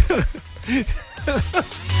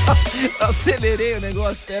 Acelerei o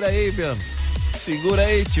negócio, pera aí, mano. Segura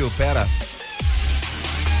aí, tio, pera.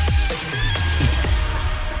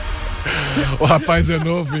 O rapaz é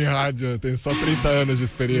novo em rádio, tem só 30 anos de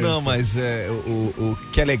experiência. Não, mas o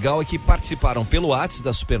que é legal é que participaram pelo WhatsApp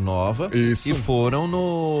da Supernova. Isso. E foram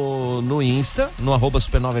no Insta, no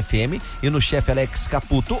 @SupernovaFM e no chefe Alex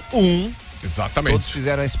Caputo 1. Exatamente. Todos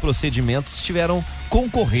fizeram esse procedimento, estiveram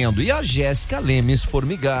concorrendo. E a Jéssica Lemes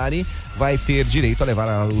Formigari vai ter direito a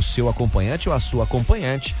levar o seu acompanhante ou a sua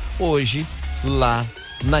acompanhante hoje lá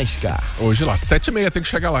na Scar. Hoje lá, 7h30 tem que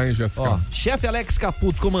chegar lá, hein, Jéssica? Chefe Alex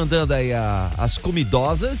Caputo comandando aí as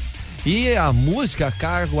comidosas e a música a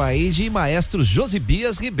cargo aí de maestro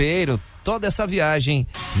Josibias Ribeiro. Toda essa viagem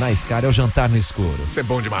na Scar é o jantar no escuro. Isso é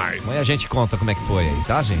bom demais. Amanhã a gente conta como é que foi aí,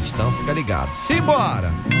 tá, gente? Então fica ligado.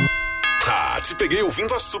 Simbora! Te peguei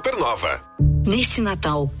ouvindo a Supernova. Neste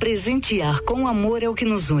Natal, presentear com amor é o que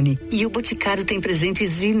nos une. E o Boticário tem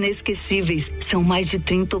presentes inesquecíveis. São mais de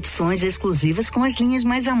 30 opções exclusivas com as linhas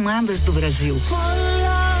mais amadas do Brasil.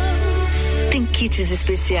 Tem kits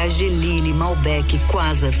especiais de Lili, Malbec,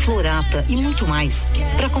 Quasar, Florata e muito mais.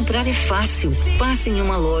 Para comprar é fácil. Passe em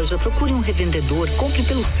uma loja, procure um revendedor, compre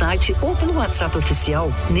pelo site ou pelo WhatsApp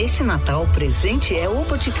oficial. Neste Natal, presente é o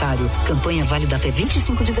Boticário. Campanha válida até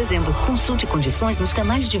 25 de dezembro. Consulte condições nos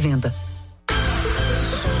canais de venda.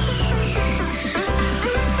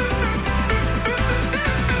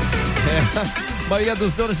 A maioria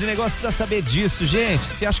dos donos de negócio precisa saber disso, gente.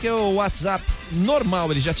 Você acha que é o WhatsApp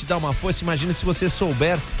normal, ele já te dá uma força? Imagina se você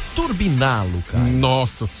souber turbiná-lo, cara.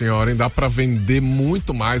 Nossa senhora, hein? Dá pra vender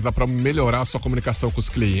muito mais, dá pra melhorar a sua comunicação com os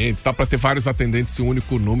clientes, dá pra ter vários atendentes em um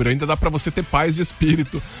único número, ainda dá pra você ter paz de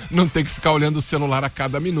espírito, não ter que ficar olhando o celular a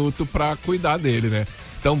cada minuto pra cuidar dele, né?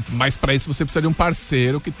 Então, mas para isso você precisa de um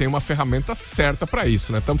parceiro que tem uma ferramenta certa para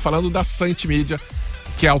isso, né? Estamos falando da Santimídia,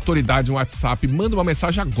 que é a autoridade no WhatsApp. Manda uma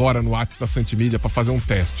mensagem agora no WhatsApp da Santimídia para fazer um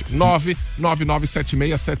teste.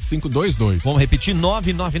 999767522. Vamos repetir,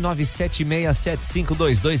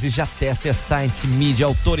 999767522 e já testa a Santimídia,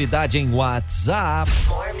 autoridade em WhatsApp.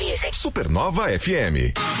 Supernova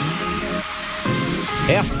FM.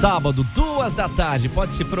 É sábado, 14h,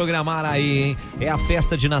 pode se programar aí, hein? É a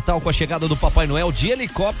festa de Natal com a chegada do Papai Noel de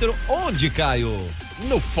helicóptero. Onde, Caio?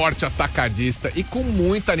 No Forte Atacadista e com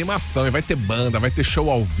muita animação. E vai ter banda, vai ter show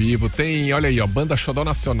ao vivo. Tem, olha aí, ó, banda Xodó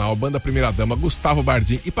Nacional, banda Primeira Dama, Gustavo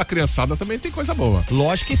Bardim. E pra criançada também tem coisa boa.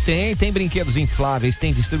 Lógico que tem. Tem brinquedos infláveis,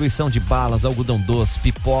 tem distribuição de balas, algodão doce,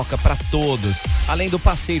 pipoca pra todos. Além do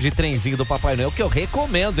passeio de trenzinho do Papai Noel, que eu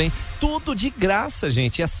recomendo, hein? Tudo de graça,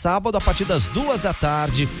 gente. É sábado a partir das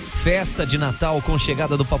 14h. Festa de Natal com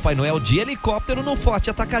chegada do Papai Noel de helicóptero no Forte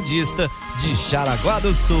Atacadista de Jaraguá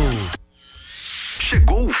do Sul.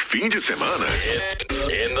 Chegou o fim de semana.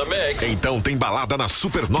 Então tem balada na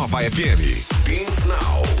Supernova FM. Dance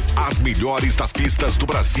Now. As melhores das pistas do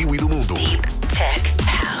Brasil e do mundo. Deep Tech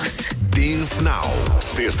House. Dance Now.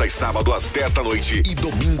 Sexta e sábado às 10 da noite e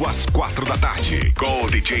domingo às 4 da tarde. Com o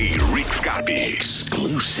DJ Rick Scarpi.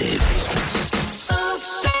 Exclusive.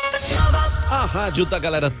 A rádio da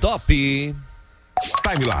galera top.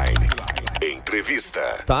 Timeline. Entrevista.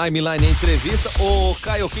 Timeline Entrevista. Ô,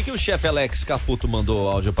 Caio, o que o chefe Alex Caputo mandou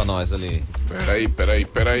áudio pra nós ali? Peraí.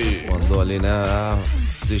 Mandou ali, né?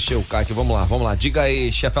 Deixei o Caio aqui, vamos lá. Diga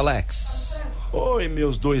aí, chefe Alex. Oi,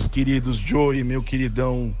 meus dois queridos Joey, meu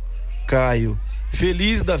queridão Caio.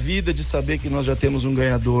 Feliz da vida de saber que nós já temos um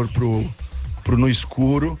ganhador pro No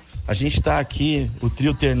Escuro. A gente tá aqui, o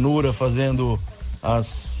trio Ternura, fazendo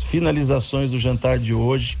as finalizações do jantar de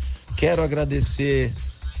hoje. Quero agradecer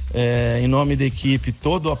em nome da equipe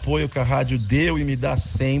todo o apoio que a rádio deu e me dá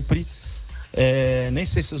sempre. Nem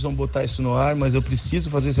sei se vocês vão botar isso no ar, mas eu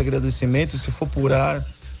preciso fazer esse agradecimento. Se for por ar,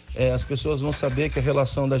 as pessoas vão saber que a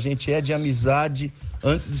relação da gente é de amizade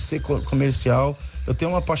antes de ser comercial. Eu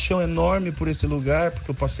tenho uma paixão enorme por esse lugar,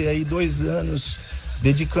 porque eu passei aí 2 anos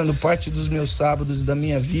dedicando parte dos meus sábados, da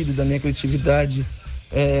minha vida e da minha criatividade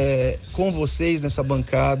com vocês nessa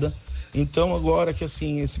bancada. Então agora que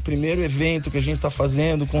assim, esse primeiro evento que a gente está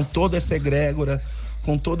fazendo, com toda essa egrégora,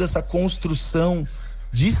 com toda essa construção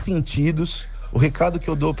de sentidos, o recado que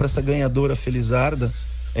eu dou para essa ganhadora Felizarda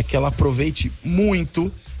é que ela aproveite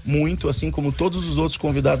muito, muito, assim como todos os outros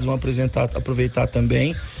convidados vão aproveitar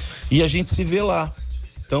também, e a gente se vê lá.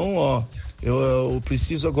 Então, ó, eu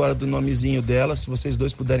preciso agora do nomezinho dela, se vocês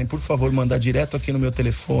dois puderem, por favor, mandar direto aqui no meu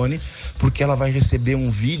telefone, porque ela vai receber um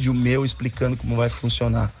vídeo meu explicando como vai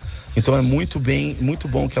funcionar. Então é muito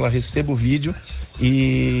bom que ela receba o vídeo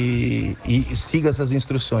e siga essas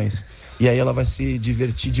instruções. E aí ela vai se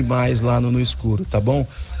divertir demais lá no escuro, tá bom?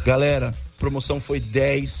 Galera, promoção foi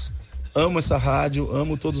 10. Amo essa rádio,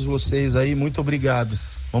 amo todos vocês aí, muito obrigado.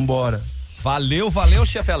 Vambora. Valeu,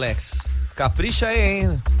 chefe Alex. Capricha aí,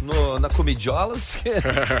 hein? Na Comidiolas,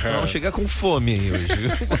 vamos chegar com fome aí hoje.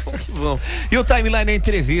 Vamos que vamos. E o Timeline da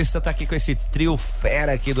entrevista tá aqui com esse trio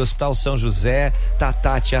fera aqui do Hospital São José,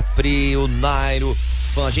 Tati, a Pri, o Nairo.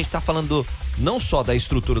 Bom, a gente tá falando não só da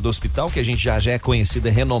estrutura do hospital, que a gente já é conhecida,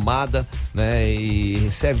 renomada, né? E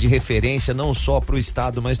serve de referência não só pro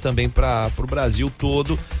estado, mas também pro Brasil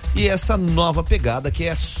todo. E essa nova pegada que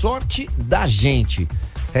é Sorte da Gente.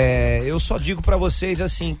 Eu só digo pra vocês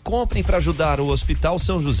assim, comprem pra ajudar o Hospital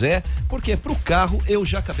São José, porque pro carro eu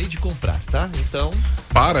já acabei de comprar, tá? Então...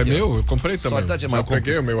 É meu? Eu comprei também. Já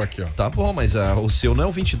peguei o meu aqui, ó. Tá bom, mas o seu não é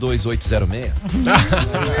o 22806?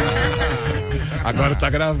 Agora tá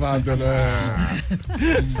gravado, né?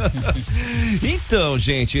 Então,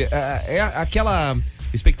 gente, é aquela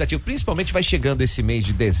expectativa, principalmente vai chegando esse mês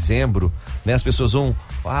de dezembro, né? As pessoas vão,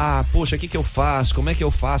 poxa, o que eu faço? Como é que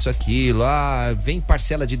eu faço aquilo? Vem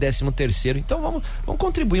parcela de 13º. Então vamos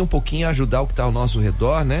contribuir um pouquinho, ajudar o que tá ao nosso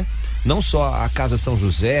redor, né? Não só a Casa São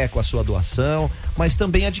José com a sua doação, mas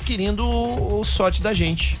também adquirindo o Sorte da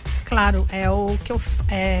Gente. Claro, é o que eu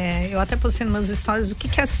até postei nos meus stories, o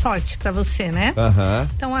que é sorte pra você, né? Uhum.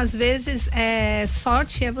 Então, às vezes,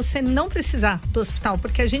 sorte é você não precisar do hospital,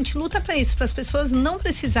 porque a gente luta pra isso, para as pessoas não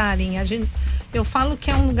precisarem. Eu falo que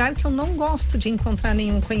é um lugar que eu não gosto de encontrar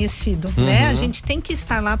nenhum conhecido, né? A gente tem que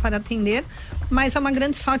estar lá para atender, mas é uma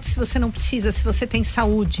grande sorte se você não precisa, se você tem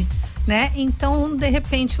saúde, né? Então, de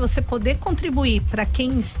repente, você poder contribuir para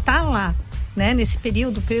quem está lá, né? Nesse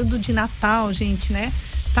período de Natal, gente, né?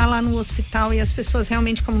 Tá lá no hospital e as pessoas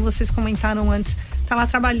realmente, como vocês comentaram antes, tá lá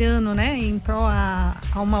trabalhando, né? Em prol a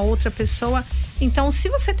uma outra pessoa. Então, se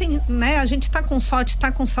você tem, né? A gente tá com sorte, tá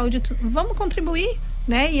com saúde, vamos contribuir,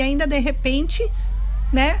 né? E ainda de repente,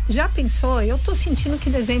 né? Já pensou? Eu tô sentindo que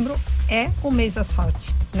dezembro é o mês da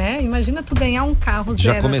sorte, né? Imagina tu ganhar um carro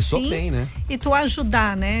zero. Já começou assim, bem, né? E tu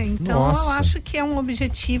ajudar, né? Então, eu acho que é um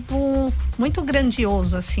objetivo muito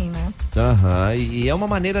grandioso, assim, né? E é uma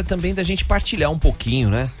maneira também da gente partilhar um pouquinho,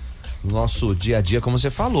 né? No nosso dia a dia, como você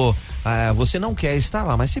falou. Você não quer estar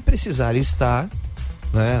lá, mas se precisar estar,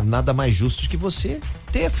 né? Nada mais justo que você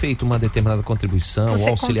ter feito uma determinada contribuição, ou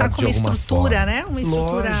auxiliar de alguma forma. Estrutura, né? Uma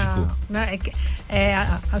estrutura, lógico, né?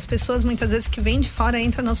 As pessoas muitas vezes que vêm de fora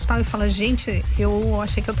entram no hospital e falam, gente, eu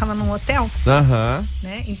achei que eu tava num hotel,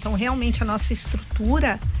 né? Então realmente a nossa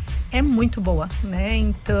estrutura é muito boa, né?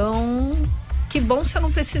 Então, que bom se eu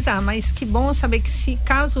não precisar, mas que bom eu saber que se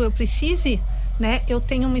caso eu precise, né, eu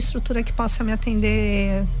tenho uma estrutura que possa me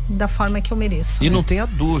atender da forma que eu mereço. E não tenha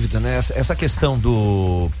dúvida, né? Essa questão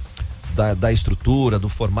da estrutura, do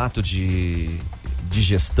formato de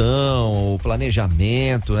gestão, o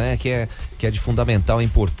planejamento, né? Que é de fundamental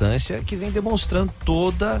importância, que vem demonstrando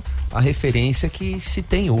toda a referência que se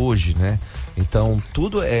tem hoje, né? Então,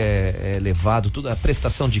 tudo é levado, tudo a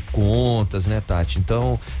prestação de contas, né, Tati?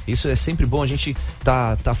 Então, isso é sempre bom a gente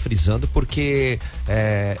tá frisando, porque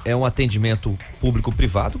é um atendimento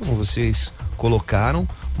público-privado, como vocês colocaram,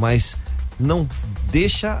 mas não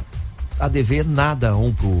deixa a dever nada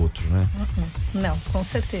um pro outro, né? Não, com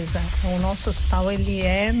certeza. O nosso hospital, ele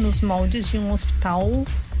é nos moldes de um hospital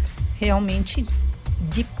realmente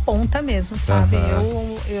de ponta mesmo, sabe?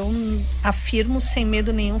 Eu afirmo sem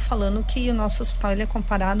medo nenhum, falando que o nosso hospital, ele é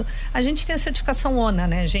comparado... A gente tem a certificação ONA,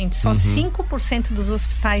 né, gente? Só 5% dos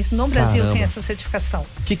hospitais no Brasil tem essa certificação.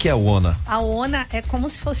 O que é a ONA? A ONA é como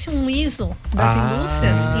se fosse um ISO das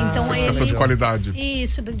indústrias. Então, certificação de qualidade.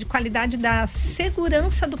 Isso, de qualidade da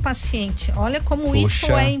segurança do paciente. Olha como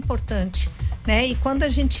isso é importante, né? E quando a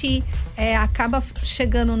gente acaba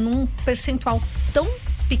chegando num percentual tão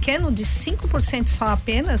pequeno de 5% só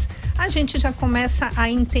apenas, a gente já começa a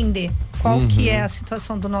entender qual que é a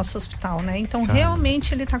situação do nosso hospital, né? Então,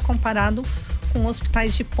 realmente ele está comparado com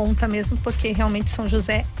hospitais de ponta mesmo, porque realmente São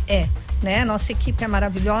José né? Nossa equipe é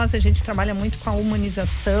maravilhosa, a gente trabalha muito com a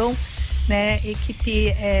humanização, né?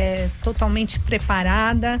 Equipe totalmente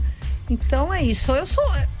preparada. Então é isso. Eu sou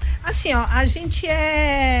assim, ó, a gente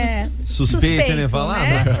é suspeito, né? Falar,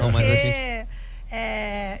 né? Não, mas a gente...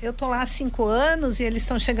 eu tô lá há 5 anos e eles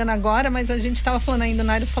estão chegando agora, mas a gente tava falando ainda, o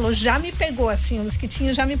Nairo falou, já me pegou, assim, os que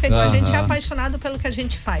tinham já me pegou. A gente é apaixonado pelo que a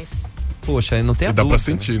gente faz. Poxa, aí não tem a dá dúvida, pra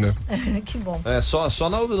sentir, né? Que bom. Só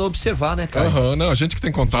no observar, né, cara? Não, a gente que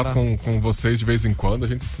tem contato com vocês de vez em quando, a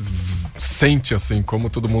gente sente, assim,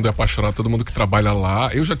 como todo mundo é apaixonado, todo mundo que trabalha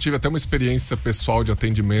lá. Eu já tive até uma experiência pessoal de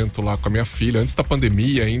atendimento lá com a minha filha, antes da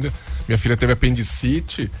pandemia ainda. Minha filha teve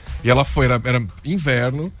apendicite e ela era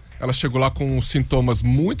inverno. Ela chegou lá com sintomas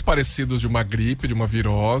muito parecidos de uma gripe, de uma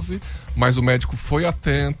virose, mas o médico foi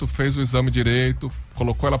atento, fez o exame direito,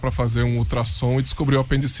 colocou ela para fazer um ultrassom e descobriu a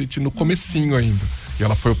apendicite no comecinho ainda. E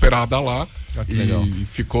ela foi operada lá e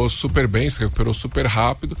ficou super bem, se recuperou super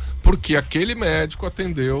rápido, porque aquele médico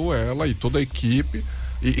atendeu ela e toda a equipe.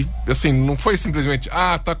 E assim, não foi simplesmente,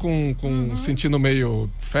 tá sentindo meio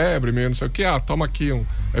febre, meio não sei o que, toma aqui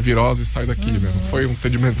é virose e sai daqui, né? Não foi um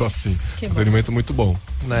atendimento assim. Atendimento muito bom.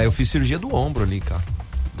 Eu fiz cirurgia do ombro ali, cara.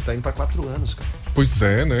 Tá indo pra 4 anos, cara. Pois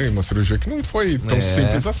é, né? Uma cirurgia que não foi tão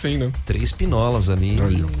simples assim, né? 3 pinolas ali.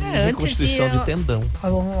 Reconstituição de tendão.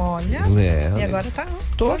 Olha. E agora tá.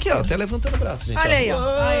 Tô aqui, ó, até levantando o braço, gente. Olha aí,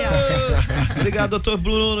 ó. Obrigado, doutor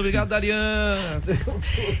Bruno. Obrigado, Dariana.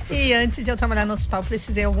 E antes de eu trabalhar no hospital,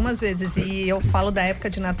 precisei algumas vezes. E eu falo da época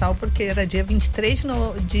de Natal porque era dia 23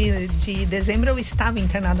 de dezembro, eu estava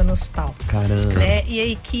internada no hospital. Caramba. Né? E a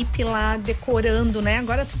equipe lá decorando, né?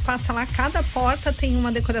 Agora tu passa lá, cada porta tem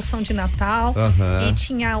uma decoração de Natal. E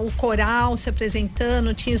tinha o coral se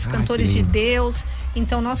apresentando, tinha os cantores de Deus.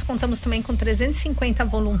 Então nós contamos também com 350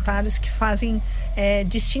 voluntários que fazem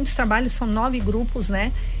distintos trabalhos, são 9 grupos,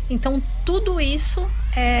 né? Então tudo isso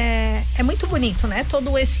é muito bonito, né?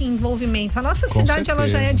 Todo esse envolvimento. A nossa cidade, ela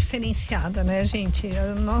já é diferenciada, né, gente?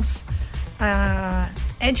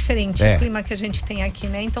 É diferente o clima que a gente tem aqui,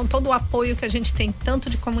 né? Então todo o apoio que a gente tem, tanto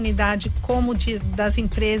de comunidade como das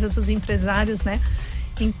empresas, dos empresários, né?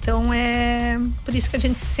 Então é por isso que a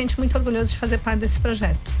gente se sente muito orgulhoso de fazer parte desse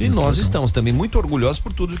projeto. E nós estamos também muito orgulhosos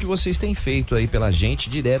por tudo que vocês têm feito aí pela gente,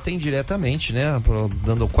 direta e indiretamente, né?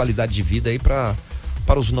 Dando qualidade de vida aí para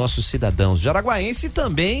os nossos cidadãos jaraguaense e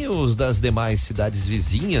também os das demais cidades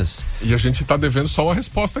vizinhas. E a gente tá devendo só uma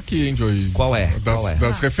resposta aqui, hein, Joey? Qual é?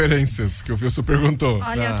 Das referências que o Wilson perguntou.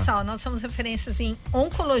 Olha só, nós somos referências em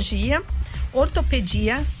oncologia,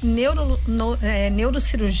 ortopedia,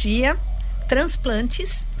 neurocirurgia,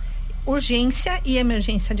 transplantes, urgência e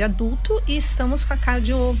emergência de adulto, e estamos com a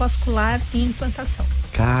cardiovascular e implantação.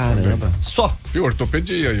 Caramba. Só. E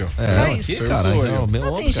ortopedia aí, ó. Só isso. Aqui, cara,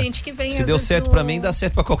 tem gente que vem... Se deu certo pra mim, dá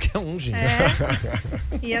certo pra qualquer um, gente.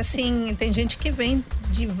 E assim, tem gente que vem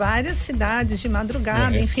de várias cidades de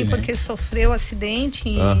madrugada, enfim, porque sofreu acidente,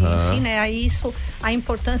 enfim, né? Aí isso, a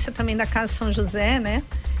importância também da Casa São José, né?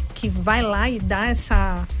 Que vai lá e dá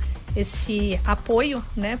esse apoio,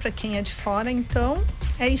 né, para quem é de fora. Então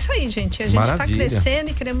é isso aí, gente, a gente está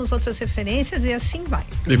crescendo e queremos outras referências e assim vai.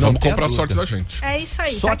 E vamos comprar a Sorte da Gente. É isso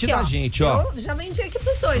aí. Sorte tá aqui, da Gente, ó. Eu já vendi aqui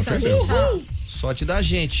pros dois, Sorte da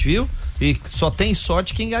Gente, viu? E só tem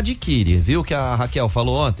sorte quem adquire, viu? Que a Raquel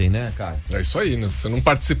falou ontem, né, Caio? É isso aí, né? Se você não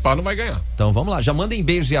participar, não vai ganhar. Então vamos lá, já mandem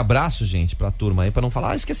beijos e abraços, gente, pra turma aí, pra não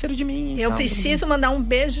falar, esqueceram de mim. Eu preciso mandar um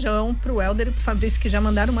beijão pro Helder e pro Fabrício, que já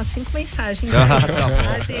mandaram umas 5 mensagens.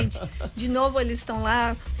 Gente? De novo, eles estão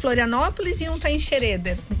lá, Florianópolis, e um tá em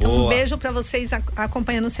Xereder. Então, um beijo pra vocês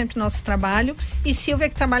acompanhando sempre o nosso trabalho. E Silvia,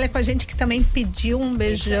 que trabalha com a gente, que também pediu um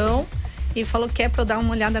beijão. E falou que é pra eu dar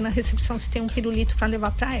uma olhada na recepção se tem um pirulito pra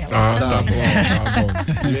levar pra ela. Tá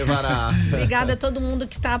bom. Levará. Obrigada a todo mundo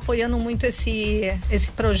que tá apoiando muito esse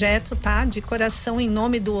projeto, tá? De coração, em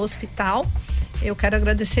nome do hospital. Eu quero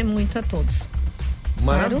agradecer muito a todos.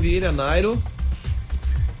 Maravilha, Nairo.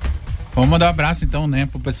 Vamos mandar um abraço então, né,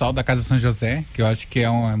 pro pessoal da Casa São José, que eu acho que é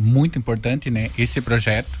muito importante, né, esse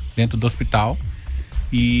projeto dentro do hospital.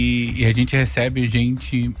 E a gente recebe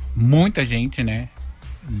muita gente, né,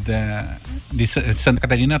 de Santa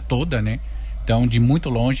Catarina toda, né? Então, de muito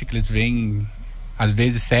longe, que eles vêm às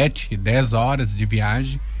vezes 7, 10 horas de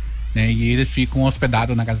viagem, né? E eles ficam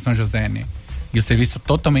hospedados na Casa São José, né? E o serviço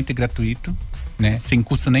totalmente gratuito, né? Sem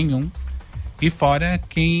custo nenhum. E fora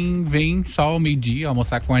quem vem só ao meio-dia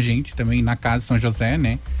almoçar com a gente também na Casa São José,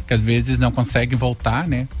 né? Que às vezes não consegue voltar,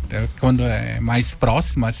 né? Quando é mais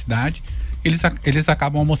próximo à cidade. eles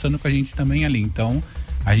acabam almoçando com a gente também ali. Então,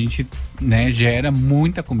 a gente, né, gera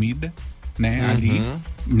muita comida, né, ali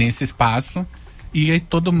nesse espaço. E aí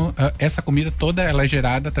essa comida toda ela é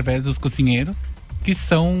gerada através dos cozinheiros, que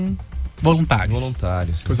são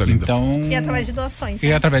voluntários. Coisa linda. Então, e através de doações.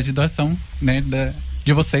 E através de doação, né,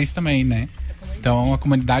 de vocês também, né? Então a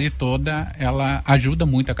comunidade toda, ela ajuda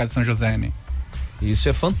muito a Casa São José, né? Isso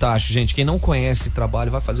é fantástico, gente. Quem não conhece esse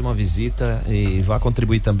trabalho, vai fazer uma visita e vai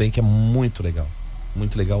contribuir também, que é muito legal.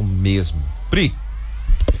 Muito legal mesmo. Pri.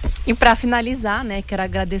 E para finalizar, né, quero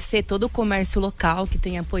agradecer todo o comércio local que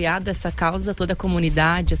tem apoiado essa causa, toda a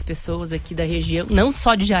comunidade, as pessoas aqui da região, não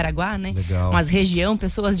só de Jaraguá, né, mas região,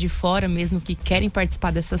 pessoas de fora mesmo que querem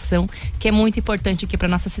participar dessa ação, que é muito importante aqui para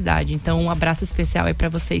nossa cidade. Então, um abraço especial aí para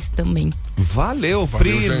vocês também. Valeu,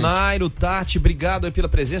 Pri, Nairo, Tati, obrigado aí pela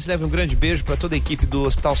presença. Leve um grande beijo para toda a equipe do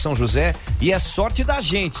Hospital São José e é sorte da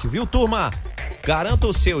gente, viu, turma? Garanta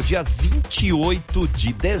o seu dia 28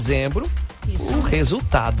 de dezembro. Isso. O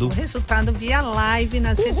resultado via live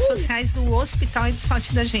nas redes sociais do Hospital e do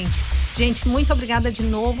Sorte da Gente. Gente, muito obrigada de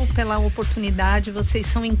novo pela oportunidade. Vocês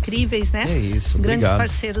são incríveis, né? É isso, grandes obrigado.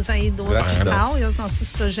 Parceiros aí do Hospital e os nossos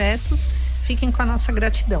projetos. Fiquem com a nossa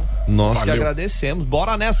gratidão. Nós que agradecemos.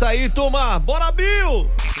 Bora nessa aí, turma. Bora, Bill!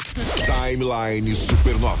 Timeline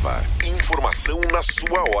Supernova. Informação na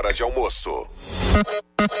sua hora de almoço.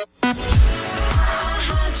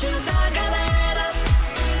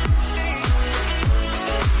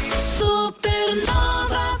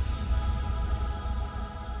 Supernova.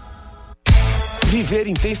 Viver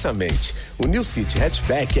intensamente. O New City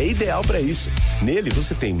Hatchback é ideal para isso. Nele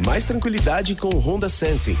você tem mais tranquilidade com o Honda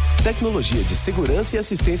Sensing, tecnologia de segurança e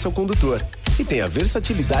assistência ao condutor. E tem a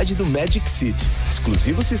versatilidade do Magic Seat,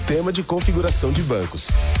 exclusivo sistema de configuração de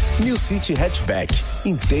bancos. New City Hatchback,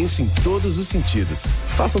 intenso em todos os sentidos.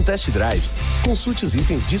 Faça um test drive. Consulte os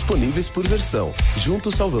itens disponíveis por versão.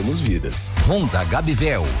 Juntos salvamos vidas. Honda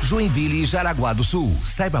Gabivel, Joinville e Jaraguá do Sul.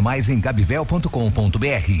 Saiba mais em gabivel.com.br.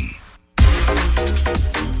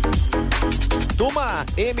 Turma,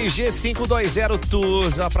 MG520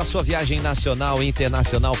 Tours, para sua viagem nacional e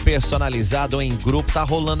internacional personalizada ou em grupo, tá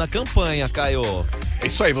rolando a campanha, Caio. É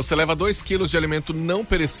isso aí, você leva 2 quilos de alimento não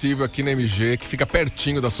perecível aqui na MG, que fica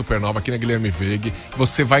pertinho da Supernova, aqui na Guilherme Veig.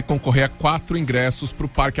 Você vai concorrer a 4 ingressos pro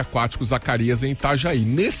Parque Aquático Zacarias em Itajaí.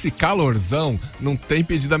 Nesse calorzão, não tem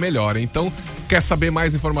pedida melhor. Então, quer saber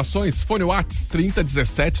mais informações? Fone Whats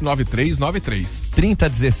 3017-9393.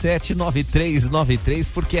 3017-9393,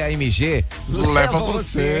 porque a MG leva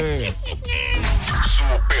você.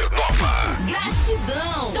 Supernova.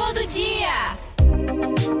 Gratidão. Todo dia.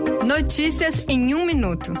 Notícias em 1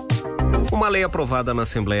 minuto. Uma lei aprovada na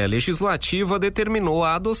Assembleia Legislativa determinou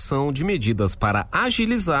a adoção de medidas para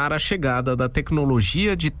agilizar a chegada da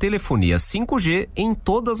tecnologia de telefonia 5G em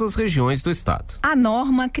todas as regiões do estado. A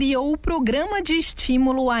norma criou o Programa de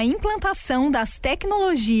Estímulo à Implantação das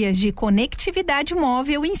Tecnologias de Conectividade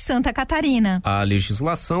Móvel em Santa Catarina. A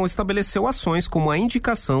legislação estabeleceu ações como a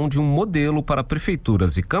indicação de um modelo para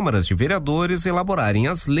prefeituras e câmaras de vereadores elaborarem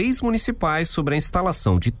as leis municipais sobre a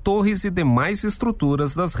instalação de torres e demais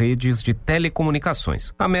estruturas das redes de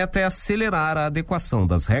telecomunicações. A meta é acelerar a adequação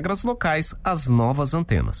das regras locais às novas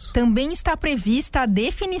antenas. Também está prevista a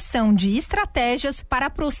definição de estratégias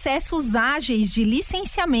para processos ágeis de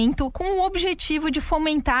licenciamento com o objetivo de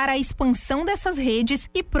fomentar a expansão dessas redes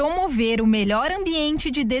e promover o melhor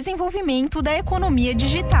ambiente de desenvolvimento da economia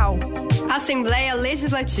digital. Assembleia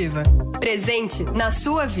Legislativa. Presente na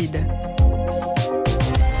sua vida.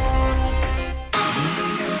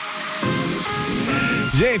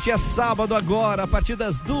 Gente, é sábado agora, a partir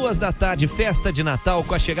das 14h, festa de Natal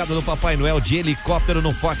com a chegada do Papai Noel de helicóptero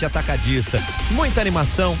no Forte Atacadista. Muita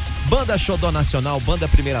animação, banda Xodó Nacional, banda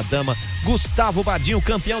Primeira Dama, Gustavo Bardinho,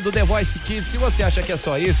 campeão do The Voice Kids. Se você acha que é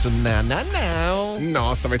só isso, não.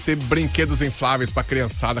 Nossa, vai ter brinquedos infláveis pra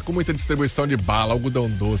criançada, com muita distribuição de bala, algodão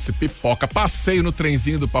doce, pipoca, passeio no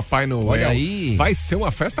trenzinho do Papai Noel. Olha aí. Vai ser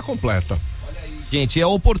uma festa completa. Gente, é a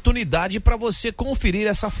oportunidade para você conferir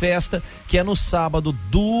essa festa, que é no sábado,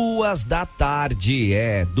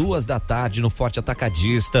 14h. 14h no Forte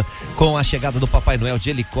Atacadista, com a chegada do Papai Noel de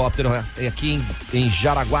helicóptero aqui em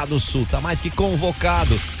Jaraguá do Sul. Tá mais que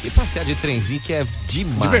convocado. E passear de trenzinho, que é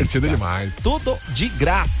demais. Divertido demais. Tudo de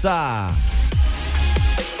graça.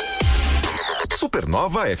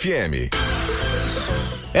 Supernova FM.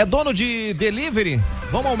 É dono de delivery?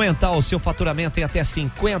 Vamos aumentar o seu faturamento em até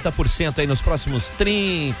 50% aí nos próximos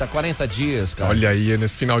 30, 40 dias, cara. Olha aí, é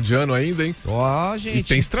nesse final de ano ainda, hein? Ó, gente. E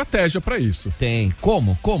tem estratégia pra isso. Tem.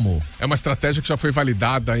 Como? É uma estratégia que já foi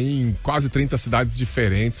validada em quase 30 cidades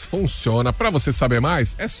diferentes. Funciona. Pra você saber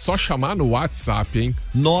mais, é só chamar no WhatsApp, hein?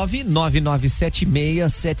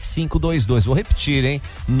 999767522. Vou repetir, hein?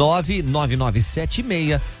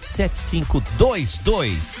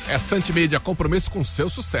 999767522. É Santimídia, compromisso com seu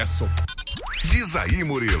sucesso. Diz aí,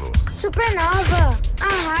 Murilo. Supernova,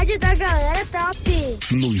 a rádio da galera top.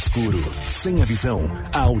 No escuro, sem a visão,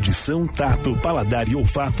 a audição, tato, paladar e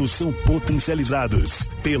olfato são potencializados.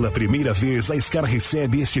 Pela primeira vez, a Scar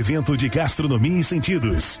recebe este evento de gastronomia e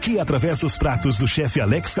sentidos, que através dos pratos do chefe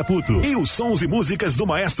Alex Caputo e os sons e músicas do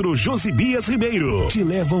maestro Josibias Ribeiro, te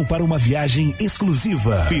levam para uma viagem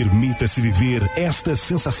exclusiva. Permita-se viver estas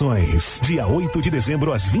sensações. Dia 8 de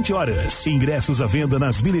dezembro às 20 horas. Ingressos à venda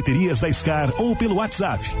nas bilheterias da Scar ou pelo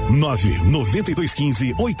WhatsApp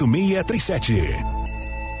 99215-8637.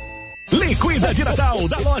 Liquida de Natal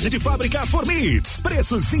da loja de fábrica Formits.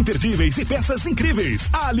 Preços imperdíveis e peças incríveis.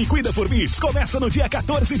 A Liquida Formits começa no dia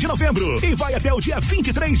 14 de novembro e vai até o dia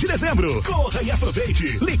 23 de dezembro. Corra e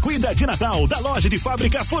aproveite. Liquida de Natal da loja de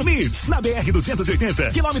fábrica Formits. Na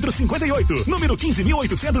BR-280, quilômetro 58, número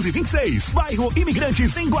 15.826. Bairro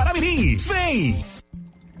Imigrantes, em Guaramirim. Vem!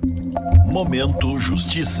 Momento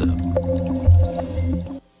Justiça.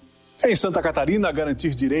 Em Santa Catarina,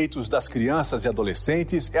 garantir direitos das crianças e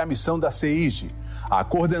adolescentes é a missão da CEIG, a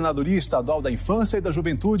Coordenadoria Estadual da Infância e da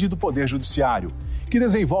Juventude do Poder Judiciário, que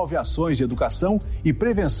desenvolve ações de educação e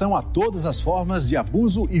prevenção a todas as formas de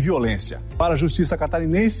abuso e violência. Para a Justiça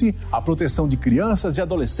Catarinense, a proteção de crianças e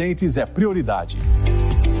adolescentes é prioridade.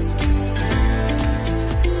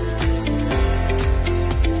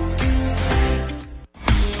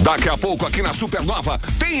 Daqui a pouco aqui na Supernova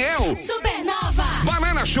tem eu. Supernova.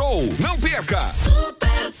 Banana Show, não perca.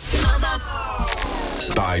 Supernova.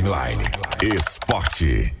 Timeline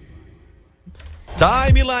Esporte.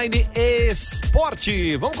 Timeline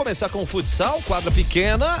Esporte. Vamos começar com o futsal, quadra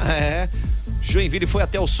pequena. Joinville foi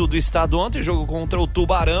até o sul do estado ontem, jogo contra o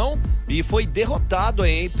Tubarão e foi derrotado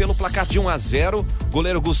pelo placar de 1-0.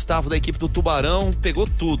 Goleiro Gustavo da equipe do Tubarão pegou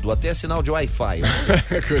tudo, até sinal de Wi-Fi.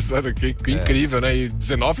 Coisa que incrível, né? E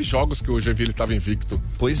 19 jogos que o Joinville estava invicto.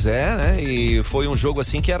 Pois é, né? E foi um jogo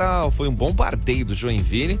assim que foi um bombardeio do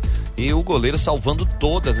Joinville e o goleiro salvando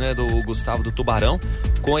todas, né? Do Gustavo do Tubarão.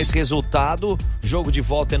 Com esse resultado, jogo de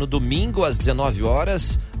volta é no domingo às 19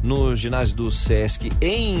 horas. No ginásio do Sesc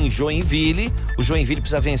em Joinville. O Joinville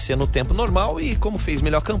precisa vencer no tempo normal e, como fez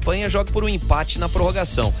melhor campanha, joga por um empate na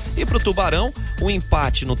prorrogação. E pro Tubarão, um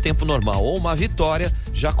empate no tempo normal ou uma vitória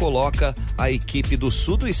já coloca a equipe do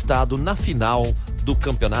sul do estado na final do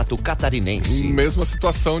campeonato catarinense. Mesma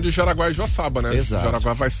situação de Jaraguá e Joaçaba, né? Exato.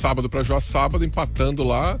 Jaraguá vai sábado pra Joaçaba, empatando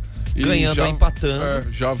lá. E ganhando, empatando.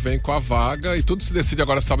 Já vem com a vaga e tudo se decide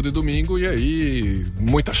agora sábado e domingo. E aí,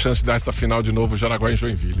 muita chance de dar essa final de novo, Jaraguá e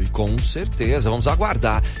Joinville. Com certeza, vamos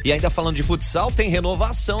aguardar. E ainda falando de futsal, tem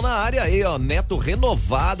renovação na área aí, ó. Neto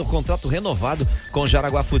renovado, contrato renovado com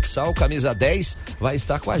Jaraguá Futsal, camisa 10, vai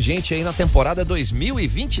estar com a gente aí na temporada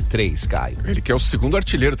 2023, Caio. Ele que é o segundo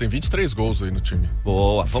artilheiro, tem 23 gols aí no time.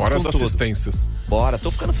 Boa, vamos fora as com tudo. Assistências. Bora, tô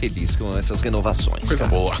ficando feliz com essas renovações. Coisa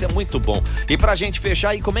boa. Isso é muito bom. E pra gente fechar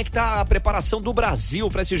aí, como é que tá a preparação do Brasil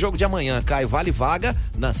pra esse jogo de amanhã, Caio? Vale vaga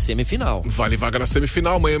na semifinal. Vale vaga na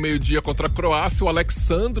semifinal, amanhã meio-dia contra a Croácia. O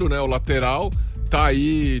Alexandro, né, o lateral, tá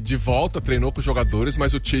aí de volta, treinou com os jogadores,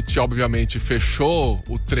 mas o Tite obviamente fechou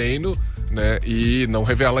o treino, né, e não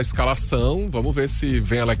revela a escalação. Vamos ver se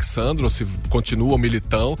vem Alexandro ou se continua o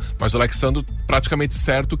Militão, mas o Alexandro praticamente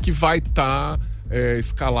certo que vai estar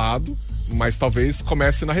escalado, mas talvez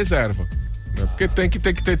comece na reserva, né, porque tem que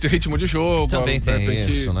ter ritmo de jogo. Também tem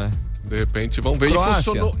isso, né? De repente, vamos ver.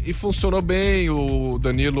 E funcionou bem o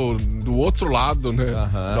Danilo do outro lado, né?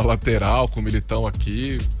 Da lateral, com o Militão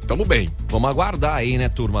aqui. Tamo bem. Vamos aguardar aí, né,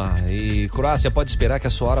 turma? E Croácia pode esperar que a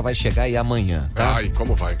sua hora vai chegar aí amanhã, tá? Ai,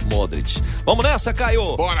 como vai? Modric. Vamos nessa,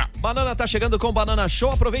 Caio? Bora! Banana tá chegando com o Banana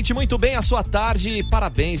Show. Aproveite muito bem a sua tarde.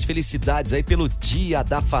 Parabéns, felicidades aí pelo Dia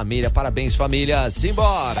da Família. Parabéns, família.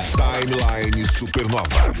 Simbora! Timeline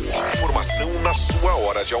Supernova. Informação na sua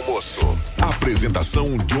hora de almoço.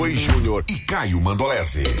 Apresentação Joey Júnior e Caio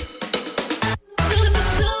Mandolesi.